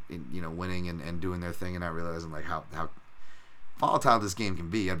and doing their thing and not realizing like how volatile this game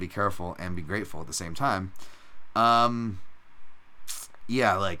can be. You gotta be careful and be grateful at the same time. Like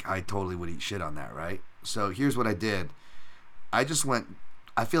I totally would eat shit on that, right? So here's what I did. I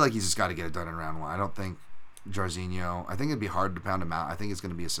feel like he's just got to get it done in round 1. I don't think Jairzinho, I think it'd be hard to pound him out. I think it's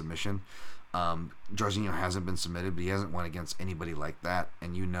going to be a submission. Jairzinho hasn't been submitted, but he hasn't won against anybody like that.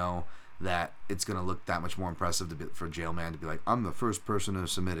 And you know that it's going to look that much more impressive for Jailman to be like, I'm the first person who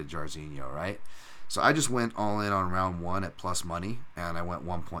submitted Jairzinho, right? So I just went all in on round 1 at plus money, and I went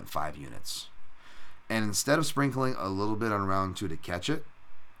 1.5 units. And instead of sprinkling a little bit on round 2 to catch it,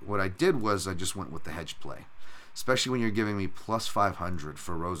 what I did was I just went with the hedge play. Especially when you're giving me plus 500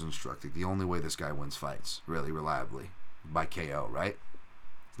 for Rosenstruck, the only way this guy wins fights, really reliably, by KO, right?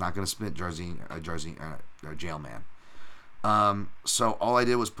 It's not going to spit Jailman. So all I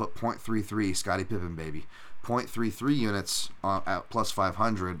did was put 0.33, Scottie Pippen, baby. 0.33 units at plus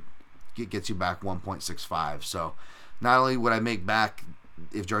 500 gets you back 1.65. So not only would I make back,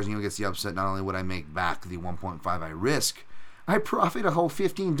 if Jairzinho gets the upset, not only would I make back the 1.5 I risk, I profit a whole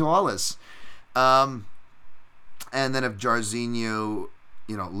 $15. And then if Jairzinho,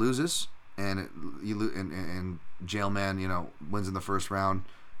 loses and Jailman, wins in the first round,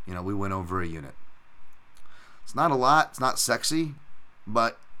 we win over a unit. It's not a lot. It's not sexy,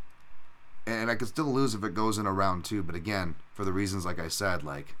 and I could still lose if it goes in a round 2. But again, for the reasons like I said,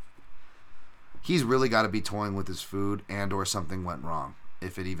 he's really got to be toying with his food or something went wrong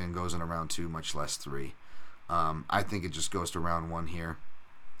if it even goes in a round 2, much less 3. I think it just goes to round 1 here.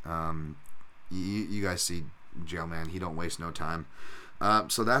 You guys see Jailman. He don't waste no time.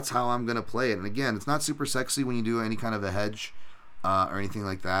 So that's how I'm going to play it. And again, it's not super sexy when you do any kind of a hedge or anything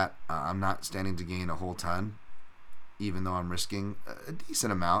like that. I'm not standing to gain a whole ton, even though I'm risking a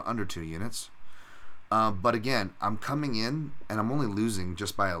decent amount, under 2 units. But again, I'm coming in, and I'm only losing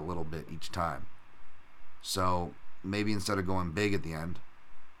just by a little bit each time. So maybe instead of going big at the end,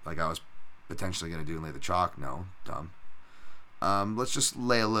 like I was potentially going to do and lay the chalk, no, dumb. Let's just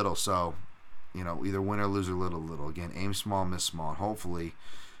lay a little, so, either win or lose a little. Again, aim small, miss small, and hopefully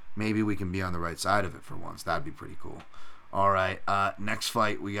maybe we can be on the right side of it for once. That'd be pretty cool. All right, next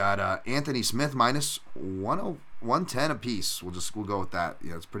fight, we got Anthony Smith minus 110 apiece. We'll go with that.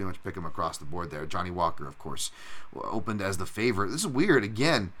 It's pretty much pick him across the board there. Johnny Walker, of course, opened as the favorite. This is weird.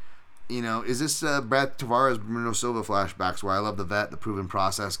 Again, is this Brad Tavares, Bruno Silva flashbacks where I love the vet, the proven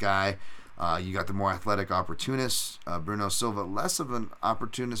process guy? You got the more athletic opportunist, Bruno Silva, less of an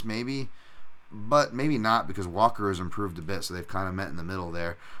opportunist maybe, but maybe not because Walker has improved a bit, so they've kind of met in the middle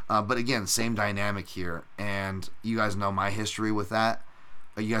there. But again, same dynamic here, and you guys know my history with that.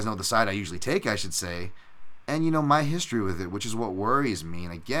 You guys know the side I usually take, I should say, and my history with it, which is what worries me.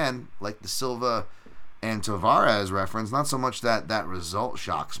 And again, like the Silva and Tavares reference, not so much that result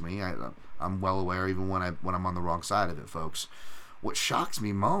shocks me. I'm well aware, even when I'm on the wrong side of it, folks. What shocks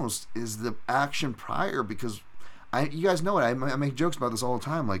me most is the action prior, because you guys know it. I make jokes about this all the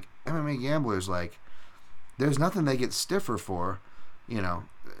time. Like MMA gamblers, there's nothing they get stiffer for, not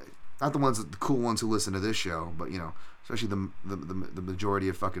the cool ones who listen to this show, but especially the majority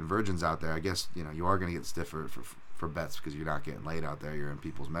of fucking virgins out there. I guess you are gonna get stiffer for bets because you're not getting laid out there. You're in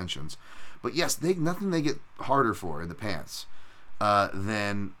people's mentions, but yes, nothing they get harder for in the pants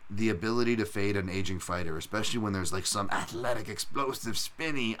than the ability to fade an aging fighter, especially when there's some athletic, explosive,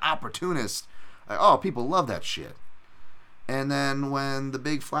 spinny opportunist. People love that shit. And then when the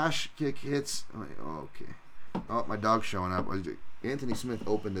big flash kick hits, okay. Oh, my dog's showing up. Anthony Smith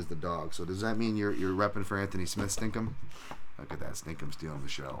opened as the dog, so does that mean you're repping for Anthony Smith, Stinkum? Look at that, Stinkum stealing the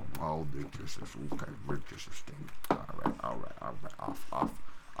show. Oh, dude, okay, we're just a stink. All right,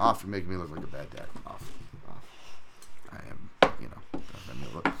 off. You're making me look like a bad dad. Off. I am, that may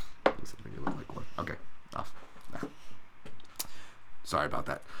look like one. Okay, off. Sorry about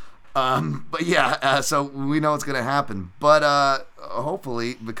that. But yeah, so we know what's gonna happen. But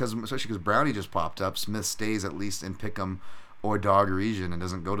hopefully, especially because Brownie just popped up, Smith stays at least in pick'em or dog region and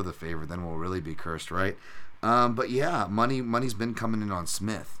doesn't go to the favor. Then we'll really be cursed, right? But yeah, money's been coming in on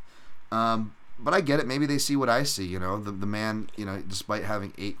Smith. But I get it. Maybe they see what I see. The man, despite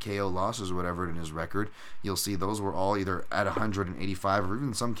having 8 KO losses or whatever in his record, you'll see those were all either at 185 or even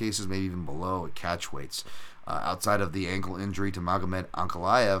in some cases maybe even below at catch weights. Outside of the ankle injury to Magomed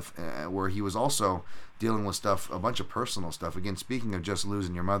Ankalaev, where he was also dealing with a bunch of personal stuff. Again, speaking of just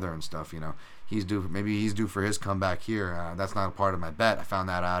losing your mother and stuff, he's due for his comeback here. That's not a part of my bet. I found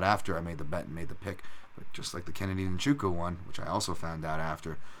that out after I made the bet and made the pick. But just like the Kennedy Nchuka one, which I also found out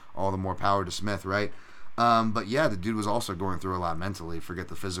after. All the more power to Smith, right? But yeah, the dude was also going through a lot mentally. Forget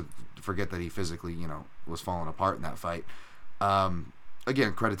that he physically, was falling apart in that fight.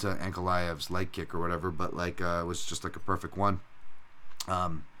 Again, credit to Ankalaev's leg kick or whatever, but it was just a perfect one.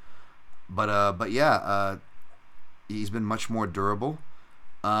 But yeah, he's been much more durable.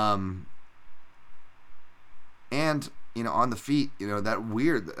 And on the feet,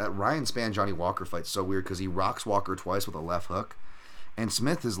 that Ryan Spann Johnny Walker fight's so weird because he rocks Walker twice with a left hook, and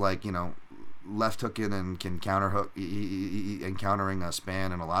Smith is left hooking and can counter hook, encountering a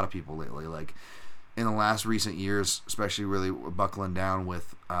Spann and a lot of people lately. in the last recent years, especially really buckling down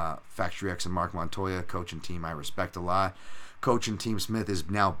with Factory X and Mark Montoya, coach and team I respect a lot. Coach and team Smith is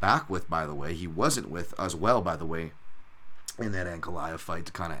now back with, by the way. He wasn't with as well, by the way, in that Ankalaev fight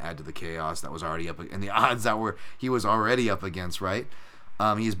to kind of add to the chaos that was already up and the odds that he was already up against, right?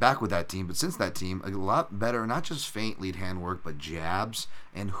 He's back with that team, but since that team, a lot better, not just feint lead hand work, but jabs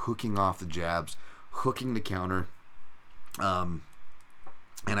and hooking off the jabs, hooking the counter. And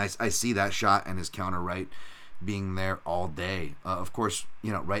I see that shot and his counter right being there all day. Of course,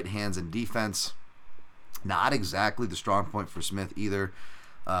 right hands in defense, not exactly the strong point for Smith either.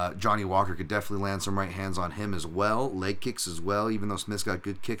 Johnny Walker could definitely land some right hands on him as well. Leg kicks as well. Even though Smith's got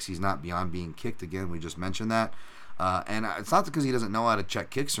good kicks, he's not beyond being kicked. Again, we just mentioned that. And it's not because he doesn't know how to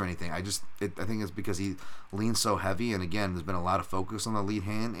check kicks or anything. I think it's because he leans so heavy. And again, there's been a lot of focus on the lead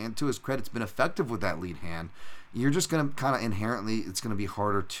hand. And to his credit, it's been effective with that lead hand. You're just going to kind of inherently, it's going to be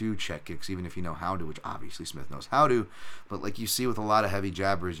harder to check kicks, even if you know how to, which obviously Smith knows how to. But like you see with a lot of heavy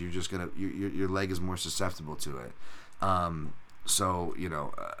jabbers, you're just going to, your leg is more susceptible to it. So,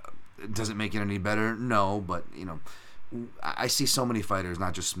 does it make it any better? No, but, I see so many fighters,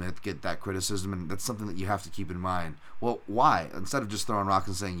 not just Smith, get that criticism, and that's something that you have to keep in mind. Well, why? Instead of just throwing rocks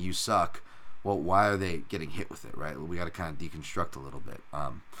and saying, you suck, well, why are they getting hit with it, right? We got to kind of deconstruct a little bit.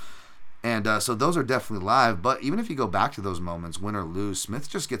 So those are definitely live, but even if you go back to those moments, win or lose, Smith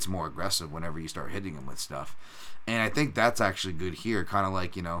just gets more aggressive whenever you start hitting him with stuff. And I think that's actually good here, kind of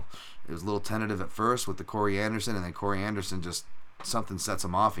like, it was a little tentative at first with the Corey Anderson, and then Corey Anderson just, something sets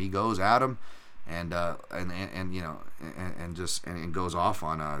him off. He goes at him and goes off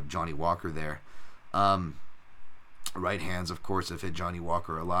on Johnny Walker there. Right hands, of course, have hit Johnny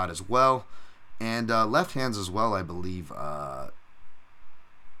Walker a lot as well. And left hands as well, I believe. It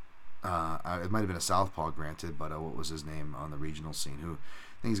might have been a southpaw, granted, but what was his name on the regional scene? I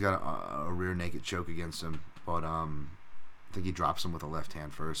think he's got a rear naked choke against him, but I think he drops him with a left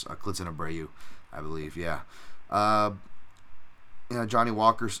hand first. Klitzen Abreu, I believe, yeah. Johnny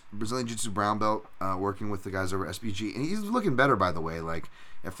Walker's Brazilian Jiu-Jitsu brown belt, working with the guys over at SBG, and he's looking better, by the way. Like,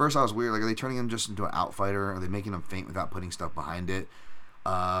 at first I was weird, like, are they turning him just into an outfighter? Are they making him feint without putting stuff behind it?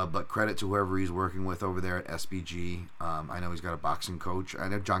 But credit to whoever he's working with over there at SBG. I know he's got a boxing coach. I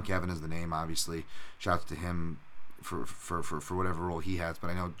know John Kevin is the name, obviously. Shouts to him for whatever role he has.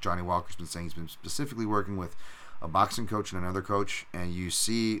 But I know Johnny Walker's been saying he's been specifically working with a boxing coach and another coach. And you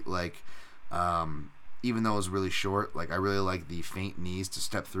see, like, even though it was really short, like, I really like the feint knees to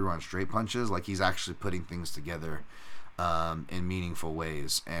step through on straight punches. Like, he's actually putting things together in meaningful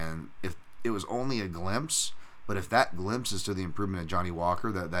ways. And if it was only a glimpse, but if that glimpse is to the improvement of Johnny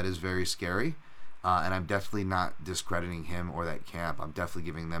Walker, that is very scary. And I'm definitely not discrediting him or that camp. I'm definitely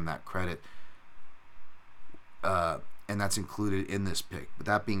giving them that credit. And that's included in this pick. But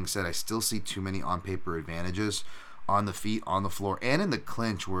that being said, I still see too many on-paper advantages on the feet, on the floor, and in the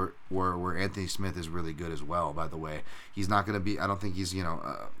clinch where Anthony Smith is really good as well, by the way. He's not going to be, I don't think he's,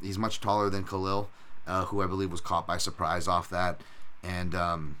 he's much taller than Khalil, who I believe was caught by surprise off that. And,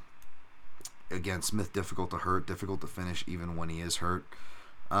 again, Smith difficult to hurt, difficult to finish even when he is hurt.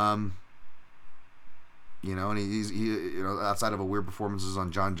 And he's outside of a weird performances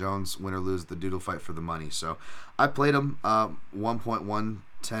on John Jones, win or lose, the dude will fight for the money. So I played him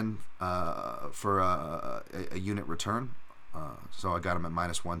 1.110 for a unit return. So I got him at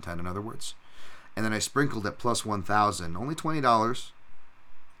minus 110, in other words. And then I sprinkled at plus 1,000, only $20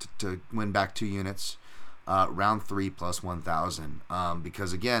 to win back 2 units. Round 3 plus 1,000.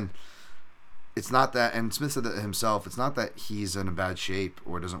 Because again, it's not that, and Smith said that himself, it's not that he's in a bad shape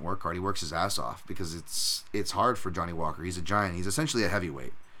or doesn't work hard. He works his ass off because it's hard for Johnny Walker. He's a giant. He's essentially a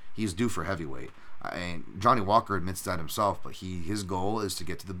heavyweight. He's due for heavyweight. And Johnny Walker admits that himself, but his goal is to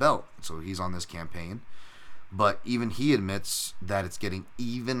get to the belt. So he's on this campaign. But even he admits that it's getting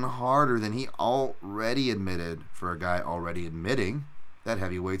even harder than he already admitted for a guy already admitting that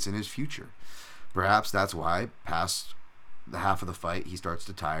heavyweight's in his future. Perhaps that's why past the half of the fight he starts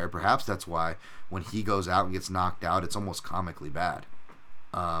to tire. Perhaps that's why when he goes out and gets knocked out, it's almost comically bad.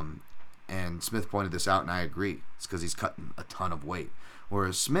 And Smith pointed this out, and I agree. It's because he's cutting a ton of weight.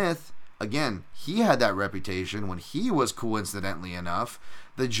 Whereas Smith, again, he had that reputation when he was, coincidentally enough,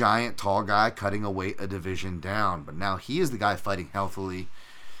 the giant tall guy cutting a weight a division down. But now he is the guy fighting healthily.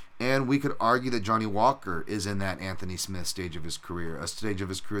 And we could argue that Johnny Walker is in that Anthony Smith stage of his career, a stage of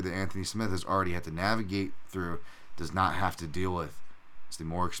his career that Anthony Smith has already had to navigate through, does not have to deal with. It's the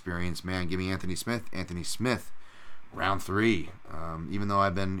more experienced man. Give me Anthony Smith. Anthony Smith, round 3. Even though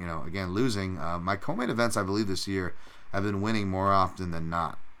I've been, again, losing, my co-main events, I believe, this year have been winning more often than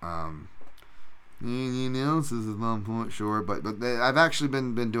not. This is 1 point short, but I've actually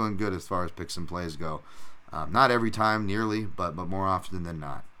been doing good as far as picks and plays go. Not every time, nearly, but more often than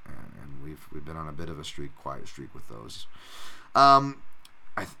not. And we've been on a bit of a quiet streak with those. I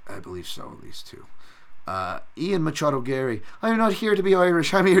believe so, at least two. Ian Machado Gary, I'm not here to be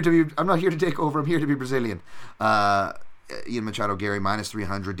Irish. I'm not here to take over. I'm here to be Brazilian. Ian Machado Gary minus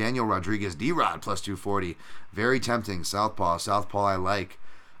 300. Daniel Rodriguez D-Rod plus 240. Very tempting. Southpaw I like.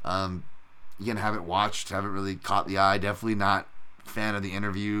 Again, haven't watched, haven't really caught the eye. Definitely not fan of the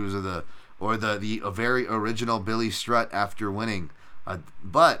interviews or the very original Billy Strutt after winning.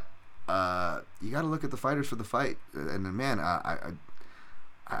 But you got to look at the fighters for the fight. And man, I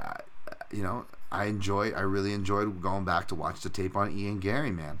really enjoyed going back to watch the tape on Ian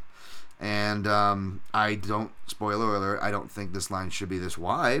Gary, man. And spoiler alert, I don't think this line should be this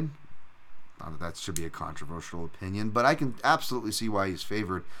wide. Not that should be a controversial opinion, but I can absolutely see why he's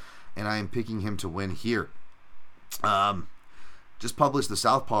favored, and I am picking him to win here. Just published the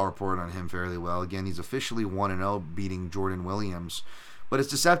Southpaw report on him fairly well. Again, he's officially 1-0, beating Jordan Williams. But it's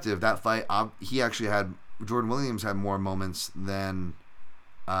deceptive. That fight, Jordan Williams had more moments than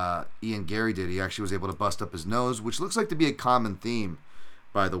Ian Gary did. He actually was able to bust up his nose, which looks like to be a common theme,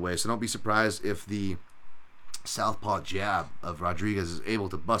 by the way. So don't be surprised if the southpaw jab of Rodriguez is able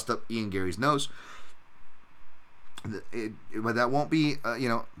to bust up Ian Gary's nose. But that won't be,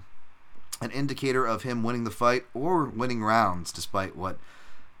 an indicator of him winning the fight or winning rounds, despite what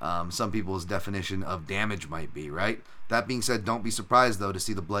some people's definition of damage might be, right? That being said, don't be surprised, though, to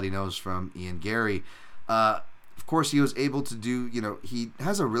see the bloody nose from Ian Gary. Of course, he was able to do, he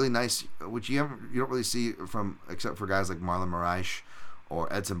has a really nice, which you don't really see from, except for guys like Marlon Moraes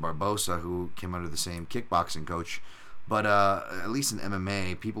or Edson Barbosa, who came under the same kickboxing coach. But at least in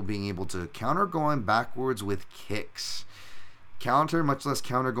MMA, people being able to counter going backwards with kicks. Counter, much less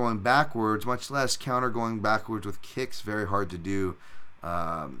counter going backwards, much less counter going backwards with kicks, very hard to do.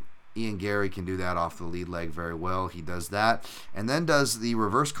 Ian Gary can do that off the lead leg very well. He does that. And then does the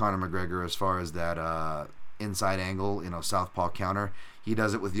reverse Conor McGregor as far as that inside angle, southpaw counter. He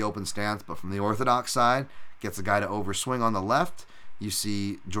does it with the open stance, but from the orthodox side, gets a guy to overswing on the left. You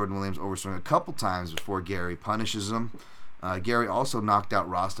see Jordan Williams overswing a couple times before Gary punishes him. Gary also knocked out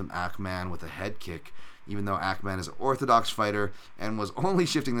Rostam Akman with a head kick, even though Akman is an orthodox fighter and was only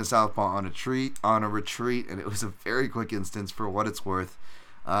shifting the southpaw on a retreat, and it was a very quick instance for what it's worth.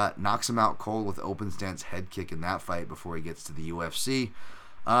 Knocks him out cold with open stance head kick in that fight before he gets to the UFC.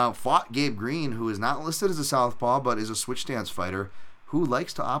 Fought Gabe Green, who is not listed as a southpaw but is a switch stance fighter who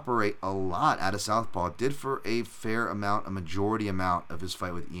likes to operate a lot out of southpaw. Did for a majority amount of his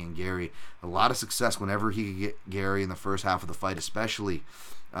fight with Ian Gary. A lot of success whenever he could get Gary in the first half of the fight, especially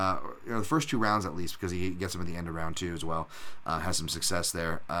the first two rounds at least, because he gets him at the end of round two as well. Has some success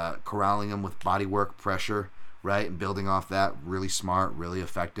there. Corralling him with body work, pressure, right, and building off that. Really smart, really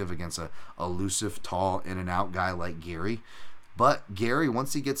effective against a elusive, tall, in and out guy like Gary. But Gary,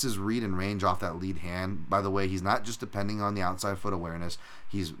 once he gets his read and range off that lead hand, by the way, he's not just depending on the outside foot awareness.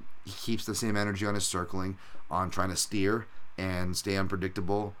 He keeps the same energy on his circling, on trying to steer and stay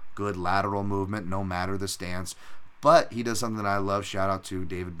unpredictable. Good lateral movement, no matter the stance. But he does something that I love. Shout out to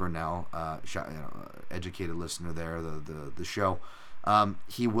David Burnell, educated listener there, the show.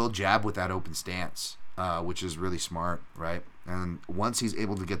 He will jab with that open stance, which is really smart, right? And once he's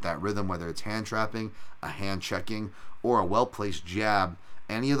able to get that rhythm, whether it's hand trapping, a hand checking, or a well-placed jab,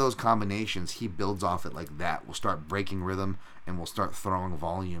 any of those combinations, he builds off it like that. We'll start breaking rhythm, and we'll start throwing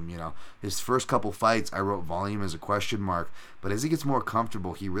volume. His first couple fights, I wrote volume as a question mark, but as he gets more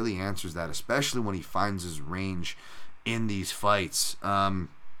comfortable, he really answers that, especially when he finds his range in these fights.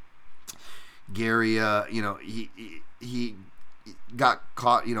 Gary, he got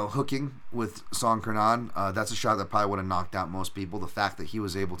caught, hooking with Song Kernan. That's a shot that probably would have knocked out most people. The fact that he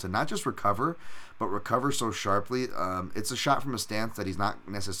was able to not just recover, but recover so sharply. It's a shot from a stance that he's not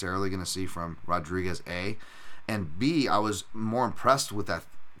necessarily going to see from Rodriguez, A. And B, I was more impressed with that,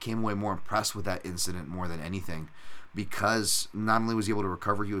 came away more impressed with that incident more than anything. Because not only was he able to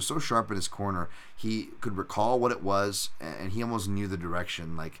recover, he was so sharp in his corner. He could recall what it was, and he almost knew the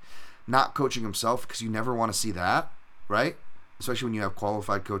direction. Like, not coaching himself, because you never want to see that, right? Especially when you have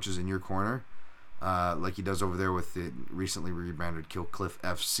qualified coaches in your corner, like he does over there with the recently rebranded Kill Cliff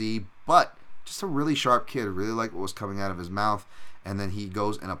FC. But just a really sharp kid. really liked what was coming out of his mouth, and then he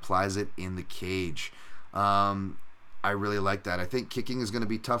goes and applies it in the cage. I really like that. I think kicking is going to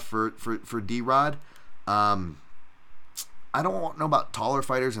be tough for D-Rod. I don't know about taller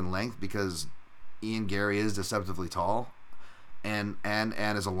fighters in length, because Ian Gary is deceptively tall and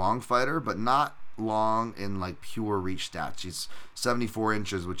is a long fighter, but not long in like pure reach stats. He's 74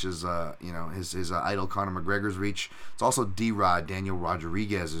 inches, which is his idol Conor McGregor's reach. It's also D-Rod, Daniel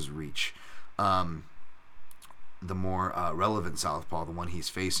Rodriguez's reach. The more relevant southpaw, the one he's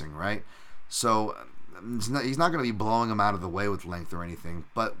facing, right? So he's not going to be blowing him out of the way with length or anything,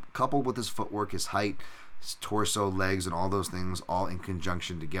 but coupled with his footwork, his height, his torso, legs, and all those things all in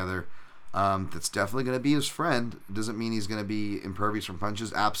conjunction together, that's definitely going to be his friend. Doesn't mean he's going to be impervious from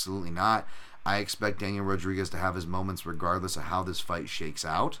punches. Absolutely not. I expect Daniel Rodriguez to have his moments regardless of how this fight shakes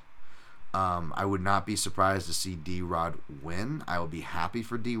out. I would not be surprised to see D-Rod win. I would be happy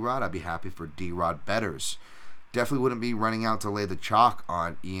for D-Rod. I'd be happy for D-Rod bettors. Definitely wouldn't be running out to lay the chalk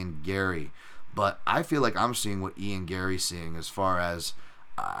on Ian Gary. But I feel like I'm seeing what Ian Gary's seeing as far as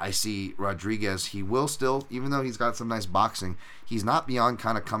I see Rodriguez. He will still, even though he's got some nice boxing, he's not beyond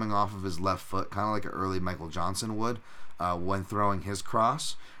kind of coming off of his left foot, kind of like an early Michael Johnson would when throwing his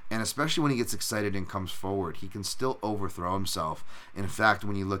cross. And especially when he gets excited and comes forward, he can still overthrow himself. In fact,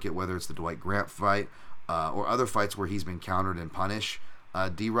 when you look at whether it's the Dwight Grant fight or other fights where he's been countered and punished,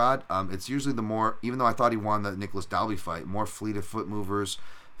 D-Rod, it's usually the more, even though I thought he won the Nicholas Dalby fight, more fleet of foot movers,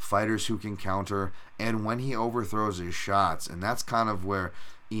 fighters who can counter, and when he overthrows his shots, and that's kind of where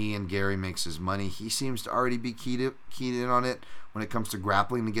Ian Gary makes his money. He seems to already be keyed in on it when it comes to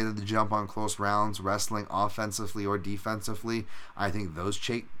grappling to get the jump on close rounds, wrestling offensively or defensively. I think those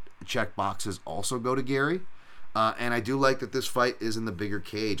check boxes also go to Gary. And I do like that this fight is in the bigger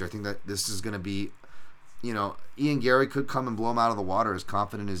cage. I think that this is going to be, Ian Gary could come and blow him out of the water as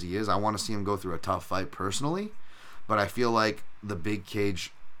confident as he is. I want to see him go through a tough fight personally, but I feel like the big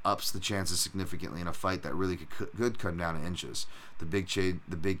cage ups the chances significantly in a fight that really could come down to inches. The big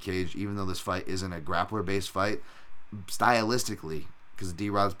cage, even though this fight isn't a grappler-based fight, stylistically, because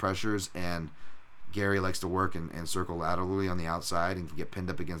D-Rod's pressures and Gary likes to work and circle laterally on the outside and can get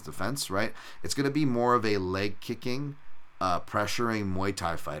pinned up against the fence, right? It's going to be more of a leg-kicking, pressuring Muay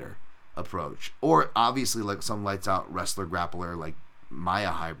Thai fighter approach. Or obviously like some lights-out wrestler-grappler like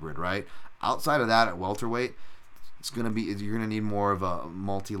Maya hybrid, right? Outside of that, at welterweight, you're going to need more of a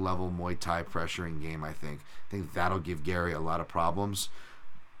multi-level Muay Thai pressuring game, I think. I think that'll give Gary a lot of problems.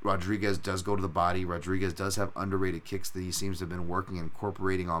 Rodriguez does go to the body. Rodriguez does have underrated kicks that he seems to have been working and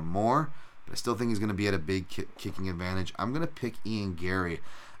incorporating on more. But I still think he's going to be at a big kicking advantage. I'm going to pick Ian Gary.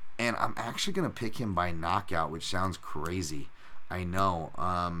 And I'm actually going to pick him by knockout, which sounds crazy. I know.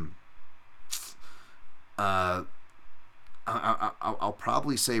 I'll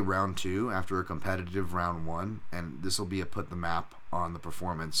probably say round 2 after a competitive round 1, and this will be a put the map on the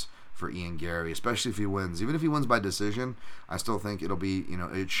performance for Ian Gary, especially if he wins. Even if he wins by decision, I still think it'll be,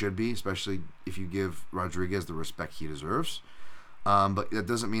 it should be, especially if you give Rodriguez the respect he deserves. But that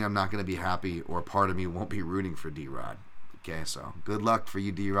doesn't mean I'm not going to be happy, or part of me won't be rooting for D-Rod. Okay, so good luck for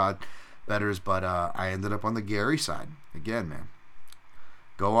you D-Rod bettors, but I ended up on the Gary side. Again, man,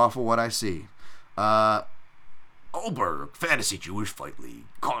 go off of what I see. Oberg, Fantasy Jewish Fight League,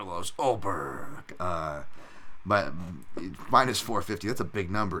 Carlos Oberg. But minus 450, that's a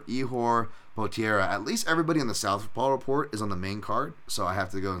big number. Ihor, Potiera, at least everybody on the Southpaw report is on the main card, so I have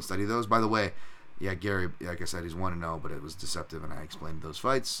to go and study those. By the way, yeah, Gary, like I said, he's 1-0, but it was deceptive, and I explained those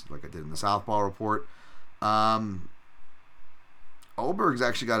fights like I did in the Southpaw report. Oberg's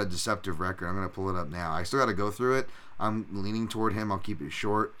actually got a deceptive record. I'm going to pull it up now. I still got to go through it. I'm leaning toward him. I'll keep it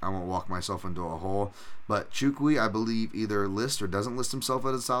short. I won't walk myself into a hole. But Chukwi, I believe, either lists or doesn't list himself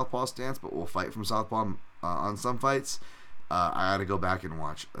at a southpaw stance, but will fight from southpaw on some fights. I got to go back and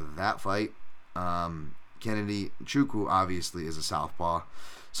watch that fight. Kennedy Chukwu obviously is a southpaw.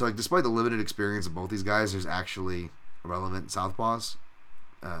 So like, despite the limited experience of both these guys, there's actually relevant southpaws.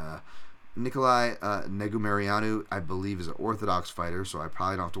 Nikolai Negumarianu, I believe, is an orthodox fighter, so I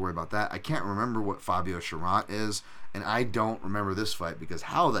probably don't have to worry about that. I can't remember what Fabio Charant is, and I don't remember this fight because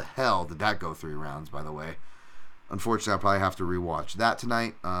how the hell did that go 3 rounds, by the way? Unfortunately, I'll probably have to rewatch that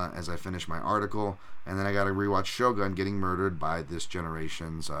tonight as I finish my article, and then I got to rewatch Shogun getting murdered by this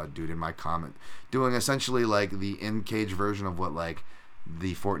generation's dude in my comment, doing essentially like the in-cage version of what like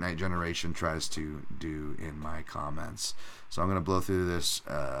the Fortnite generation tries to do in my comments. So I'm going to blow through this,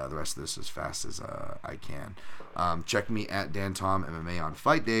 the rest of this as fast as I can. Check me at Dan Tom MMA on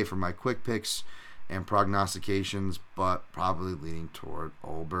Fight Day for my quick picks and prognostications, but probably leaning toward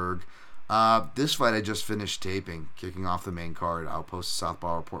Oberg. This fight I just finished taping, kicking off the main card. I'll post a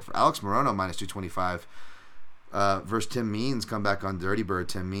Southpaw report for Alex Morono, minus 225. Versus Tim Means, come back on Dirty Bird.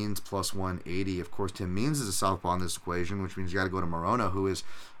 Tim Means plus 180. Of course, Tim Means is a southpaw in this equation, which means you got to go to Morono, who is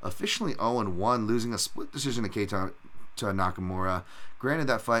officially 0-1, losing a split decision to to Nakamura. Granted,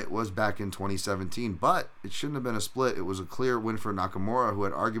 that fight was back in 2017, but it shouldn't have been a split. It was a clear win for Nakamura, who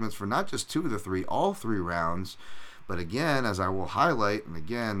had arguments for not just 2 of the 3, all 3 rounds. But again, as I will highlight, and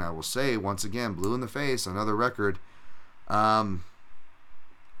again, I will say, once again, blue in the face, another record. I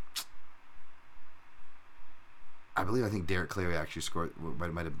think Derek Clary actually scored,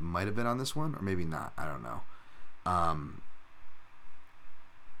 might have been on this one, or maybe not. I don't know.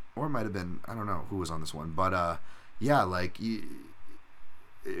 Or it might have been, I don't know who was on this one. But, yeah, like,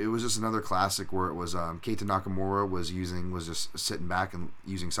 it was just another classic where it was Keita Nakamura was just sitting back and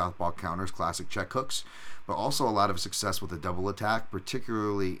using southpaw counters, classic check hooks, but also a lot of success with the double attack,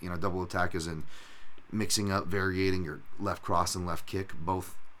 particularly, double attack is in mixing up, variating your left cross and left kick,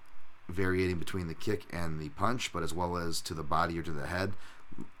 both variating between the kick and the punch, but as well as to the body or to the head.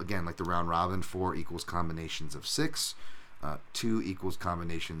 Again, like the round robin, 4 equals combinations of 6. 2 equals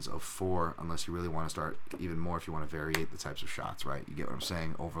combinations of 4, unless you really want to start even more if you want to variate the types of shots, right? You get what I'm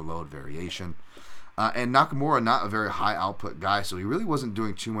saying? Overload, variation. And Nakamura, not a very high output guy, so he really wasn't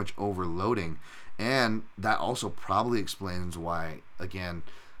doing too much overloading. And that also probably explains why, again,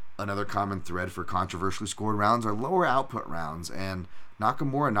 another common thread for controversially scored rounds are lower output rounds. And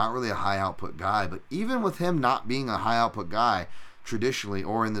Nakamura, not really a high output guy, but even with him not being a high output guy traditionally,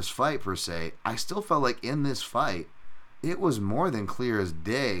 or in this fight per se, I still felt like in this fight, it was more than clear as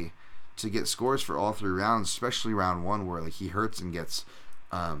day to get scores for all 3 rounds, especially round 1 where like he hurts and gets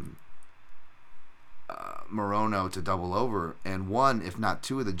Morono to double over, and 1, if not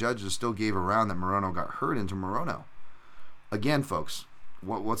 2 of the judges still gave a round that Morono got hurt into Morono. Again, folks,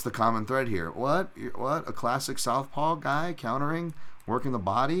 what's the common thread here? What? A classic southpaw guy countering, working the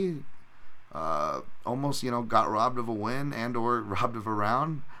body, almost, got robbed of a win and or robbed of a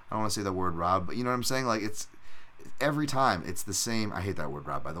round. I don't want to say the word robbed, but you know what I'm saying? Like, it's every time it's the same. I hate that word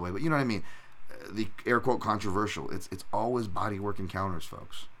robbed, by the way, but you know what I mean? The air quote controversial. It's always body work encounters,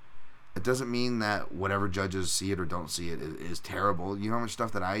 folks. It doesn't mean that whatever judges see it or don't see it is terrible. You know how much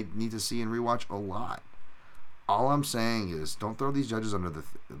stuff that I need to see and rewatch? A lot. All I'm saying is don't throw these judges under the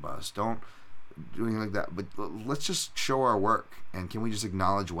bus. Don't do anything like that. But let's just show our work, and can we just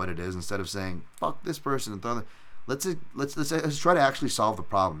acknowledge what it is instead of saying fuck this person and throw them. Let's try to actually solve the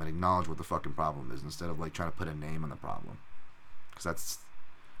problem and acknowledge what the fucking problem is instead of like trying to put a name on the problem, because it's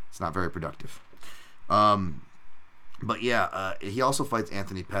not very productive. But yeah, he also fights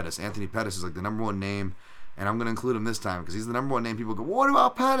Anthony Pettis. Anthony Pettis is like the number 1 name, and I'm going to include him this time because he's the number 1 name. People go, what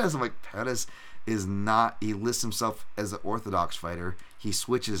about Pettis? I'm like, Pettis is not. He lists himself as an orthodox fighter. He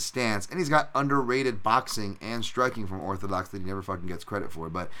switches stance, and he's got underrated boxing and striking from orthodox that he never fucking gets credit for.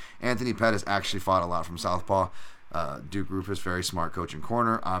 But Anthony Pettis actually fought a lot from southpaw. Duke Rufus, very smart coach in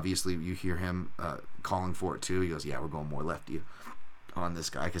corner. Obviously, you hear him calling for it too. He goes, yeah, we're going more lefty on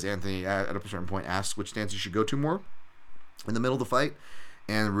this guy, because Anthony, at a certain point, asks which stance you should go to more in the middle of the fight,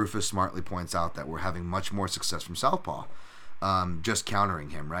 and Rufus smartly points out that we're having much more success from southpaw, just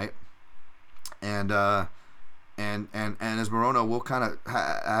countering him, right? And as Morono will kind of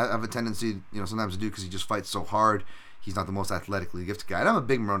have a tendency, sometimes to do, because he just fights so hard. He's not the most athletically gifted guy. And I'm a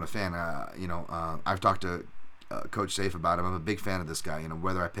big Morono fan. I've talked to Coach Safe about him. I'm a big fan of this guy,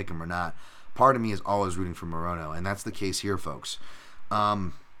 whether I pick him or not. Part of me is always rooting for Morono, and that's the case here, folks.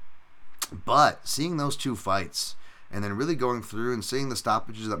 But seeing those 2 fights, and then really going through and seeing the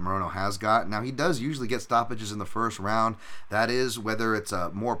stoppages that Morono has got. Now, he does usually get stoppages in the first round. That is, whether it's a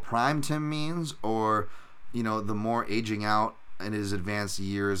more prime Tim Means or, the more aging out in his advanced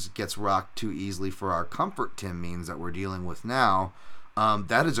years gets rocked too easily for our comfort Tim Means that we're dealing with now.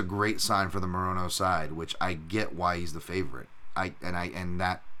 That is a great sign for the Morono side, which I get why he's the favorite. And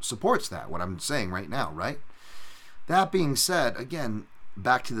that supports that, what I'm saying right now, right? That being said, again,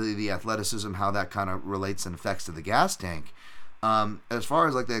 back to the athleticism, how that kind of relates and affects to the gas tank. As far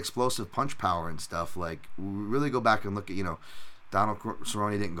as like the explosive punch power and stuff, like we really go back and look at, Donald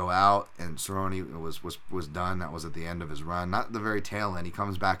Cerrone didn't go out, and Cerrone was done. That was at the end of his run, not the very tail end. He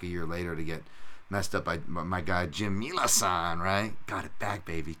comes back a year later to get messed up by my guy Jim Miller-san, right? Got it back,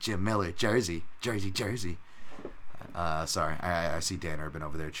 baby. Jim Miller, Jersey. Sorry, I see Dan Urban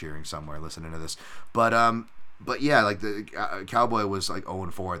over there cheering somewhere, listening to this, But yeah, like the Cowboy was like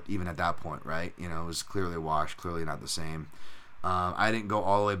 0-4 even at that point, right? It was clearly washed, clearly not the same. I didn't go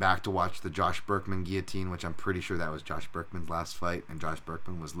all the way back to watch the Josh Berkman guillotine, which I'm pretty sure that was Josh Berkman's last fight, and Josh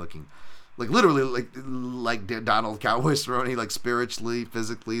Berkman was looking like literally like Donald Cowboy Cerrone, like spiritually,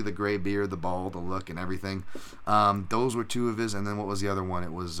 physically, the gray beard, the bald, the look, and everything. Those were 2 of his, and then what was the other one?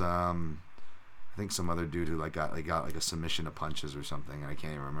 It was I think some other dude who got a submission of punches or something, and I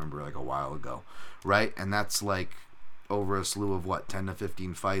can't even remember, like a while ago, right? And that's like over a slew of 10 to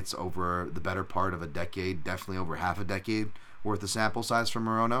 15 fights over the better part of a decade, definitely over half a decade worth of sample size for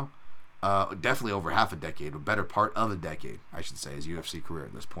Morono. Definitely over half a decade, a better part of a decade, I should say, his UFC career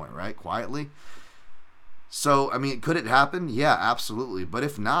at this point, right? Quietly. So, I mean, could it happen? Yeah, absolutely. But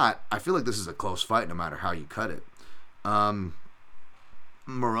if not, I feel like this is a close fight no matter how you cut it.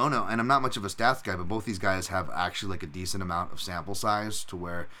 Morono, and I'm not much of a stats guy, but both these guys have actually like a decent amount of sample size to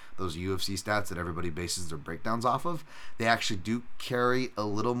where those UFC stats that everybody bases their breakdowns off of, they actually do carry a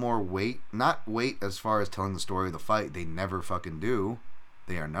little more weight. Not weight as far as telling the story of the fight. They never fucking do.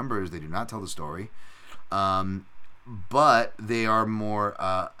 They are numbers. They do not tell the story. But they are more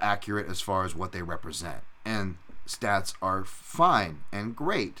accurate as far as what they represent. And stats are fine and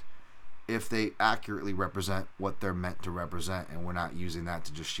great if they accurately represent what they're meant to represent, and we're not using that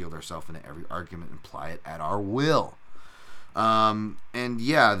to just shield ourselves into every argument and apply it at our will. And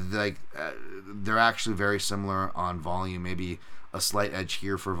yeah, they're actually very similar on volume. Maybe a slight edge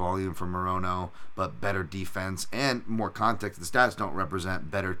here for volume for Morono, but better defense and more context. The stats don't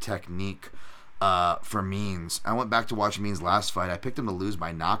represent better technique for Means. I went back to watch Means' last fight. I picked him to lose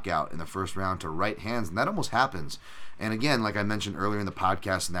by knockout in the first round to right hands, and that almost happens. And again, like I mentioned earlier in the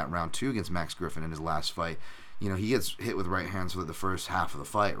podcast, in that round 2 against Max Griffin in his last fight, he gets hit with right hands for the first half of the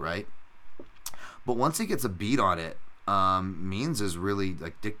fight, right? But once he gets a beat on it, Means is really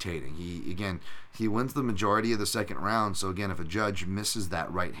like dictating. He wins the majority of the second round. So again, if a judge misses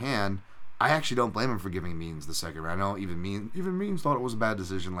that right hand, I actually don't blame him for giving Means the second round. I know even Means thought it was a bad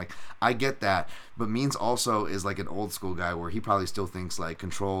decision. Like, I get that, but Means also is like an old school guy where he probably still thinks like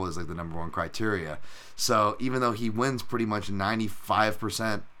control is like the number one criteria. So even though he wins pretty much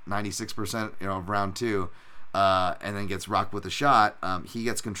 95%, 96%, of round 2, and then gets rocked with a shot, he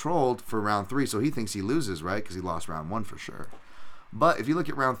gets controlled for round 3. So he thinks he loses, right? Because he lost round 1 for sure. But if you look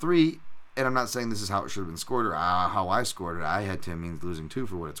at round 3, and I'm not saying this is how it should have been scored or how I scored it. I had Tim Means losing 2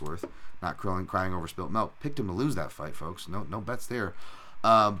 for what it's worth. Not crying over spilt milk. Picked him to lose that fight, folks. No bets there.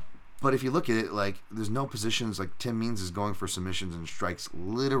 But if you look at it, like, there's no positions. Like, Tim Means is going for submissions and strikes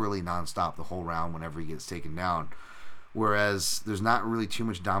literally nonstop the whole round whenever he gets taken down. Whereas there's not really too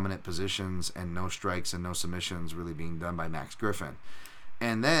much dominant positions and no strikes and no submissions really being done by Max Griffin.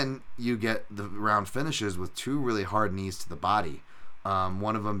 And then you get the round finishes with 2 really hard knees to the body.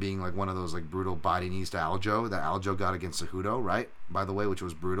 One of them being like one of those like brutal body knees to Aljo that Aljo got against Cejudo, right? By the way, which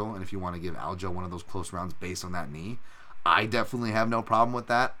was brutal. And if you want to give Aljo one of those close rounds based on that knee, I definitely have no problem with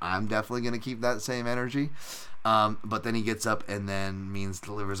that. I'm definitely going to keep that same energy. But then he gets up and then Means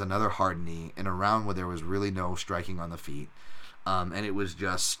delivers another hard knee in a round where there was really no striking on the feet. And it was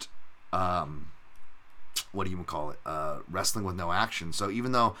just, what do you call it? Wrestling with no action. So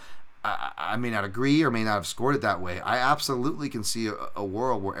even though I may not agree or may not have scored it that way, I absolutely can see a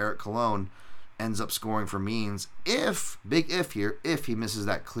world where Eric Colon ends up scoring for Means if he misses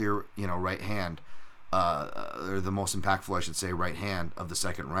that clear, right hand, or the most impactful, I should say, right hand of the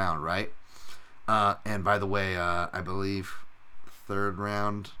second round, right? And by the way, I believe third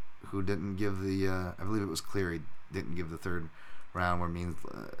round, who didn't give the, I believe it was Cleary, didn't give the third round where Means,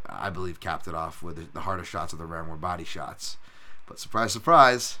 I believe, capped it off with the hardest shots of the round were body shots. But surprise,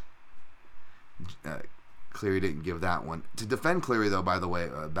 surprise, Cleary didn't give that one. To defend Cleary, though, by the way,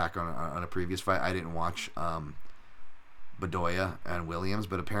 back on a previous fight, I didn't watch Bedoya and Williams,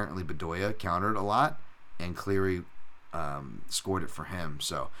 but apparently Bedoya countered a lot, and Cleary scored it for him.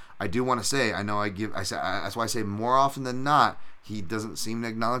 So I do want to say, that's why I say more often than not, he doesn't seem to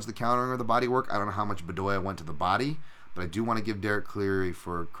acknowledge the countering or the body work. I don't know how much Bedoya went to the body, but I do want to give Derek Cleary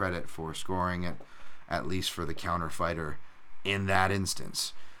for credit for scoring it, at least for the counter fighter in that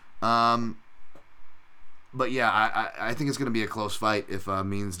instance. But yeah, I think it's going to be a close fight if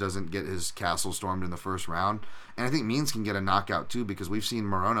Means doesn't get his castle stormed in the first round. And I think Means can get a knockout too, because we've seen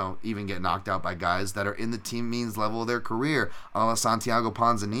Morono even get knocked out by guys that are in the Team Means level of their career, a la Santiago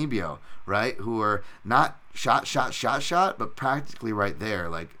Ponzinibbio, right? Who are not shot, but practically right there,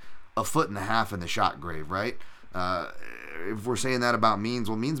 like a foot and a half in the shot grave, right? If we're saying that about Means,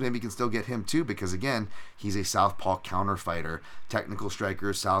 well, Means maybe can still get him too, because again, he's a southpaw counter fighter. Technical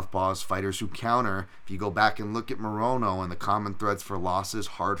strikers, southpaws, fighters who counter. If you go back and look at Morono and the common threads for losses,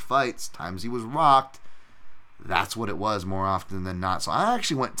 hard fights, times he was rocked, that's what it was more often than not. So I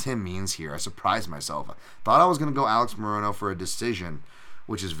actually went Tim Means here. I surprised myself. I thought I was going to go Alex Morono for a decision,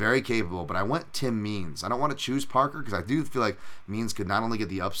 which is very capable, but I went Tim Means. I don't want to choose Parker because I do feel like Means could not only get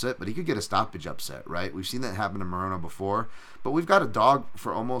the upset, but he could get a stoppage upset, right? We've seen that happen to Morono before, but we've got a dog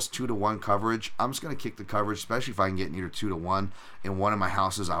for almost 2-1 coverage. I'm just going to kick the coverage, especially if I can get near 2-1. In one of my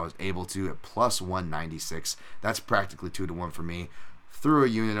houses, I was able to at plus 196. That's practically 2-1 for me. threw a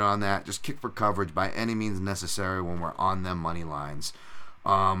unit on that. Just kick for coverage by any means necessary when we're on them money lines.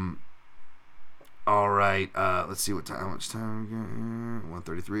 All right. Let's see how much time we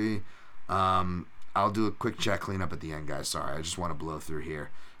got here. 1:33. I'll do a quick check cleanup at the end, guys. Sorry, I just want to blow through here.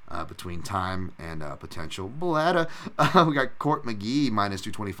 Between time and potential bladder. We got Court McGee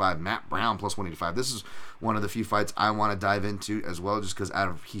 -225, Matt Brown +185. This is one of the few fights I want to dive into as well, just because out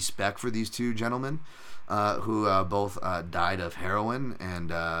of respect for these two gentlemen who both died of heroin and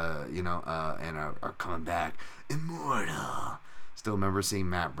and are coming back immortal. Still remember seeing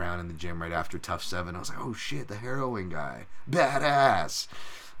Matt Brown in the gym right after Tough 7. I was like, oh shit, the heroin guy, badass.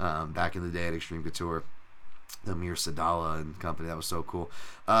 Back in the day at Extreme Couture. Amir Sadala and company. That was so cool.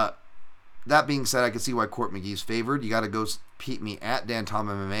 That being said, I can see why Court McGee's favored. You got to go peep me at Dan Tom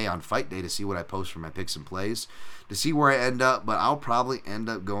MMA on Fight Day to see what I post for my picks and plays, to see where I end up. But I'll probably end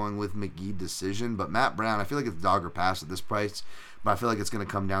up going with McGee decision. But Matt Brown, I feel like it's dog or pass at this price. But I feel like it's going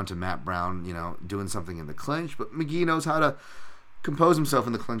to come down to Matt Brown, doing something in the clinch. But McGee knows how to compose himself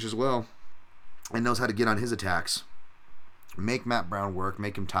in the clinch as well, and knows how to get on his attacks, make Matt Brown work,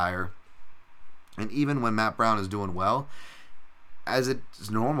 make him tire. And even when Matt Brown is doing well, as it's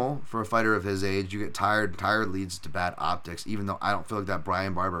normal for a fighter of his age, you get tired. Tired leads to bad optics, even though I don't feel like that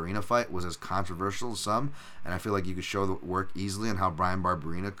Brian Barberina fight was as controversial as some. And I feel like you could show the work easily and how Brian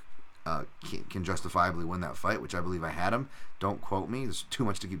Barberina can justifiably win that fight, which I believe I had him. Don't quote me. There's too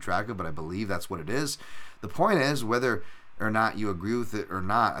much to keep track of, but I believe that's what it is. The point is, whether or not you agree with it or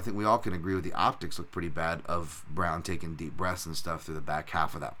not, I think we all can agree with the optics look pretty bad of Brown taking deep breaths and stuff through the back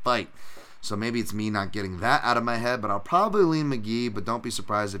half of that fight. So maybe it's me not getting that out of my head, but I'll probably lean McGee, but don't be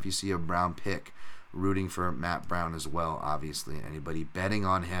surprised if you see a Brown pick. Rooting for Matt Brown as well, obviously. Anybody betting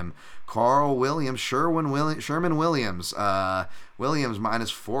on him? Carl Williams, Sherman Williams, Williams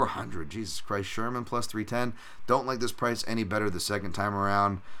 -400. Jesus Christ, Sherman +310. Don't like this price any better the second time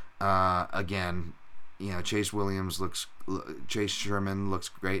around. Again, Chase Sherman looks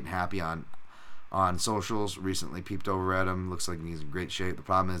great and happy on socials. Recently peeped over at him. Looks like he's in great shape. The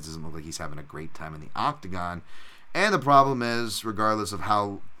problem is, it doesn't look like he's having a great time in the octagon. And the problem is, regardless of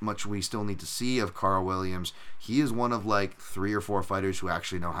how much we still need to see of Carl Williams, he is one of like 3 or 4 fighters who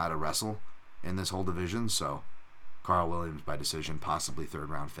actually know how to wrestle in this whole division. So Carl Williams by decision, possibly 3rd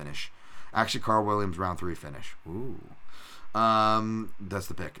round finish. Actually, Carl Williams round 3 finish. Ooh. That's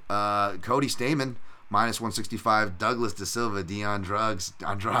the pick. Cody Stamann -165, Douglas Da Silva, Andrade.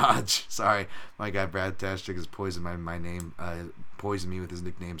 Sorry, my guy Brad Tashchik has poisoned my name, poisoned me with his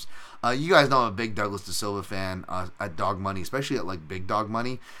nicknames. You guys know I'm a big Douglas Da Silva fan at Dog Money, especially at like big dog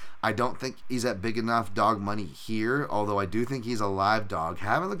money. I don't think he's at big enough dog money here, although I do think he's a live dog.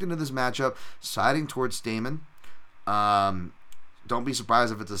 Haven't looked into this matchup, siding towards Stamann. Don't be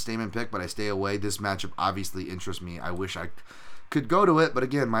surprised if it's a Stamann pick, but I stay away. This matchup obviously interests me. I wish I could go to it, but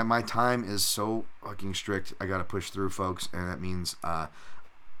again, my time is so fucking strict. I gotta push through, folks, and that means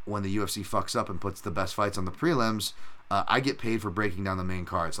when the UFC fucks up and puts the best fights on the prelims, I get paid for breaking down the main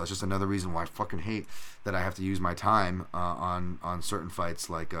card. So that's just another reason why I fucking hate that I have to use my time on certain fights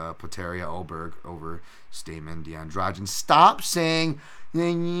like Poteria Olberg over Stamann, Andrade. Stop saying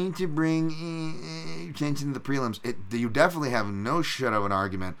they need to bring attention to the prelims. You definitely have no shit of an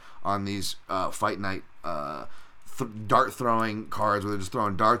argument on these fight night dart throwing cards where they're just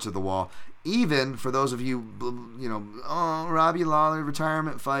throwing darts at the wall. Even for those of you, Robbie Lawler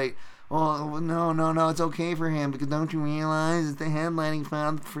retirement fight. Oh, no, it's okay for him because don't you realize it's the headlining fight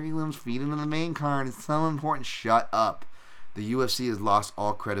on the prelims feed into the main card. It's so important. Shut up. The UFC has lost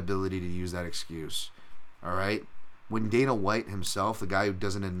all credibility to use that excuse. All right? When Dana White himself, the guy who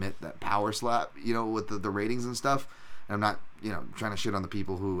doesn't admit that power slap, with the ratings and stuff, and I'm not, trying to shit on the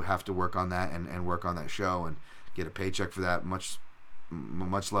people who have to work on that and work on that show and get a paycheck for that. Much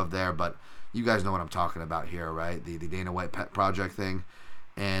love there, but you guys know what I'm talking about here, right? The Dana White pet project thing.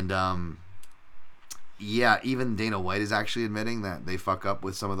 And even Dana White is actually admitting that they fuck up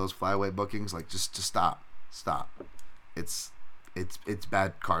with some of those flyweight bookings. Like, just stop. It's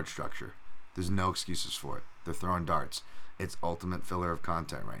bad card structure. There's no excuses for it. They're throwing darts. It's ultimate filler of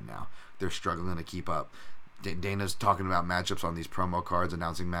content right now. They're struggling to keep up. Dana's talking about matchups on these promo cards,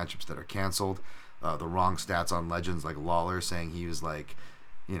 announcing matchups that are canceled. The wrong stats on legends like Lawler, saying he was like,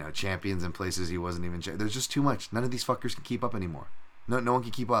 champions in places he wasn't even. There's just too much. None of these fuckers can keep up anymore. No one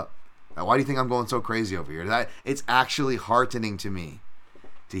can keep up. Why do you think I'm going so crazy over here? It's actually heartening to me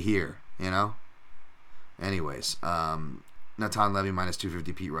to hear. Anyways, Natan Levy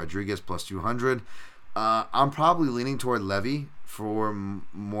 -250, Pete Rodriguez +200. I'm probably leaning toward Levy for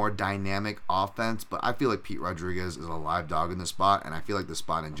more dynamic offense, but I feel like Pete Rodriguez is a live dog in this spot, and I feel like the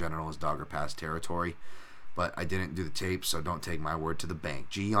spot in general is dog or pass territory. but I didn't do the tape, so don't take my word to the bank.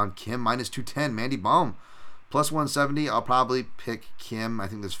 Ji on Kim, -210. Mandy Baum, +170. I'll probably pick Kim. I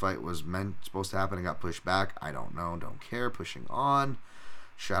think this fight was supposed to happen and got pushed back. I don't know. Don't care. Pushing on.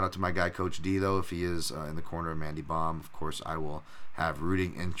 Shout out to my guy, Coach D, though, if he is in the corner of Mandy Baum. Of course, I will have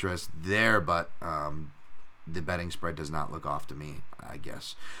rooting interest there, but the betting spread does not look off to me, I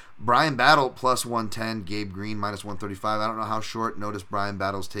guess. Brian Battle, +110. Gabe Green, -135. I don't know how short notice Brian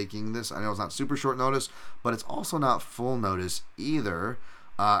Battle's taking this. I know it's not super short notice, but it's also not full notice either.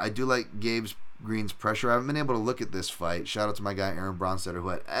 I do like Green's pressure. I haven't been able to look at this fight. Shout out to my guy, Aaron Bronstetter, who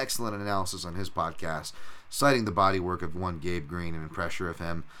had excellent analysis on his podcast, citing the body work of one Gabe Green and pressure of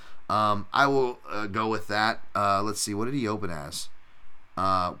him. I will go with that. Let's see. What did he open as?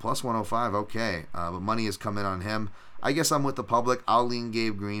 +105. Okay. But money has come in on him. I guess I'm with the public. I'll lean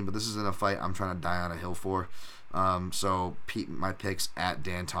Gabe Green, but this isn't a fight I'm trying to die on a hill for. So my picks at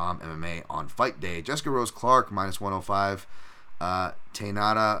Dan Tom MMA on fight day. Jessica Rose Clark, -105.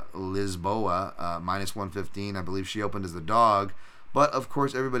 Tainara Lisboa, -115. I believe she opened as the dog. But, of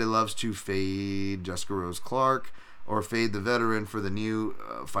course, everybody loves to fade Jessica Rose Clark or fade the veteran for the new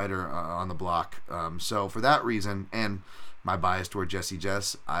fighter on the block. So, for that reason, and my bias toward Jessie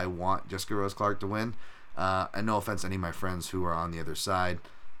Jess, I want Jessica Rose Clark to win. And no offense to any of my friends who are on the other side.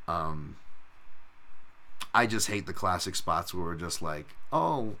 I just hate the classic spots where we're just like,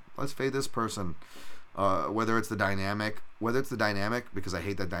 oh, let's fade this person. Whether it's the dynamic, because I